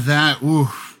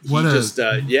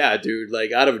 Dude,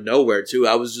 like out of nowhere too.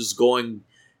 I was just going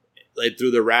like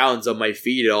through the rounds on my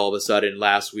feed all of a sudden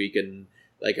last week, and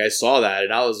like I saw that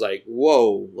and I was like,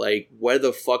 whoa, like where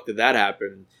the fuck did that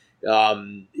happen?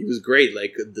 It was great.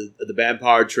 Like the band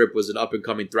Power Trip was an up and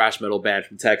coming thrash metal band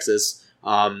from Texas.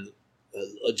 A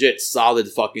legit solid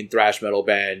fucking thrash metal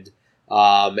band.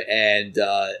 And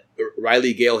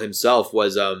Riley Gale himself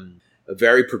was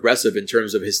very progressive in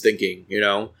terms of his thinking, you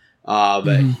know.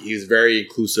 He was very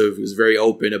inclusive. He was very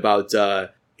open about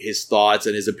his thoughts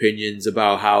and his opinions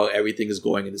about how everything is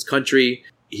going in this country.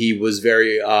 He was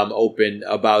very open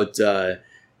about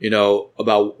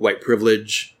about white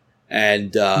privilege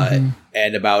and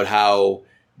about how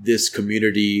this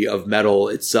community of metal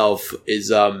itself is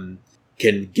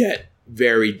can get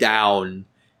very down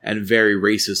and very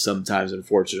racist sometimes,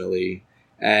 unfortunately.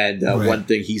 And one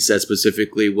thing he said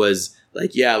specifically was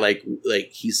like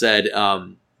he said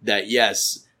that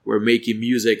yes, we're making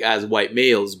music as white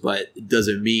males, but it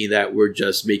doesn't mean that we're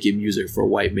just making music for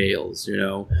white males, you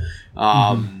know?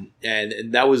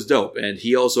 And that was dope. And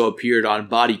he also appeared on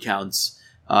Body Count's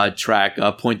track,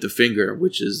 Point the Finger,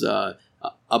 which is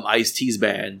Ice-T's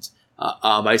band,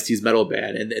 Ice-T's metal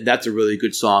band. And that's a really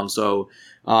good song. So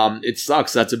it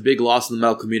sucks. That's a big loss in the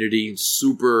metal community.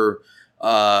 Super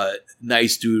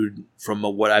nice dude from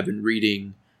what I've been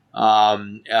reading.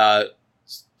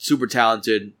 Super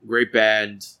talented, great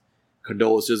band.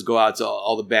 Condolences go out to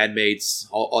all the bandmates,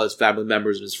 all his family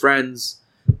members and his friends.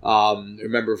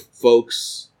 Remember,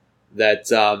 folks, that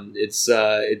it's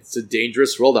a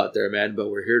dangerous world out there, man,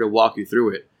 but we're here to walk you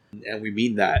through it. And we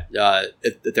mean that.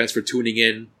 Thanks for tuning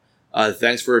in.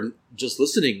 Thanks for just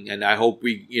listening. And I hope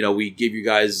we give you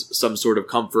guys some sort of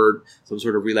comfort, some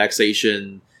sort of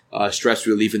relaxation, stress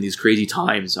relief in these crazy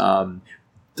times.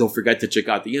 Don't forget to check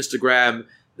out the Instagram,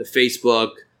 the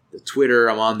Facebook, the Twitter.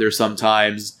 I'm on there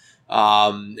sometimes.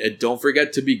 And don't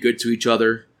forget to be good to each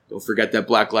other. Don't forget that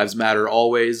Black Lives Matter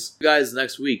always. See you guys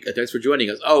next week. Thanks for joining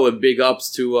us. Oh, and big ups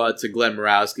to Glenn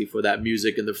Morawski for that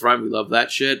music in the front. We love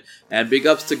that shit. And big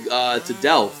ups to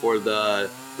Dell for the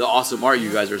awesome art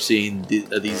you guys are seeing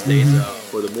these days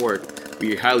for the Morgue.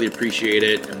 We highly appreciate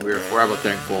it, and we're forever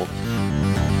thankful.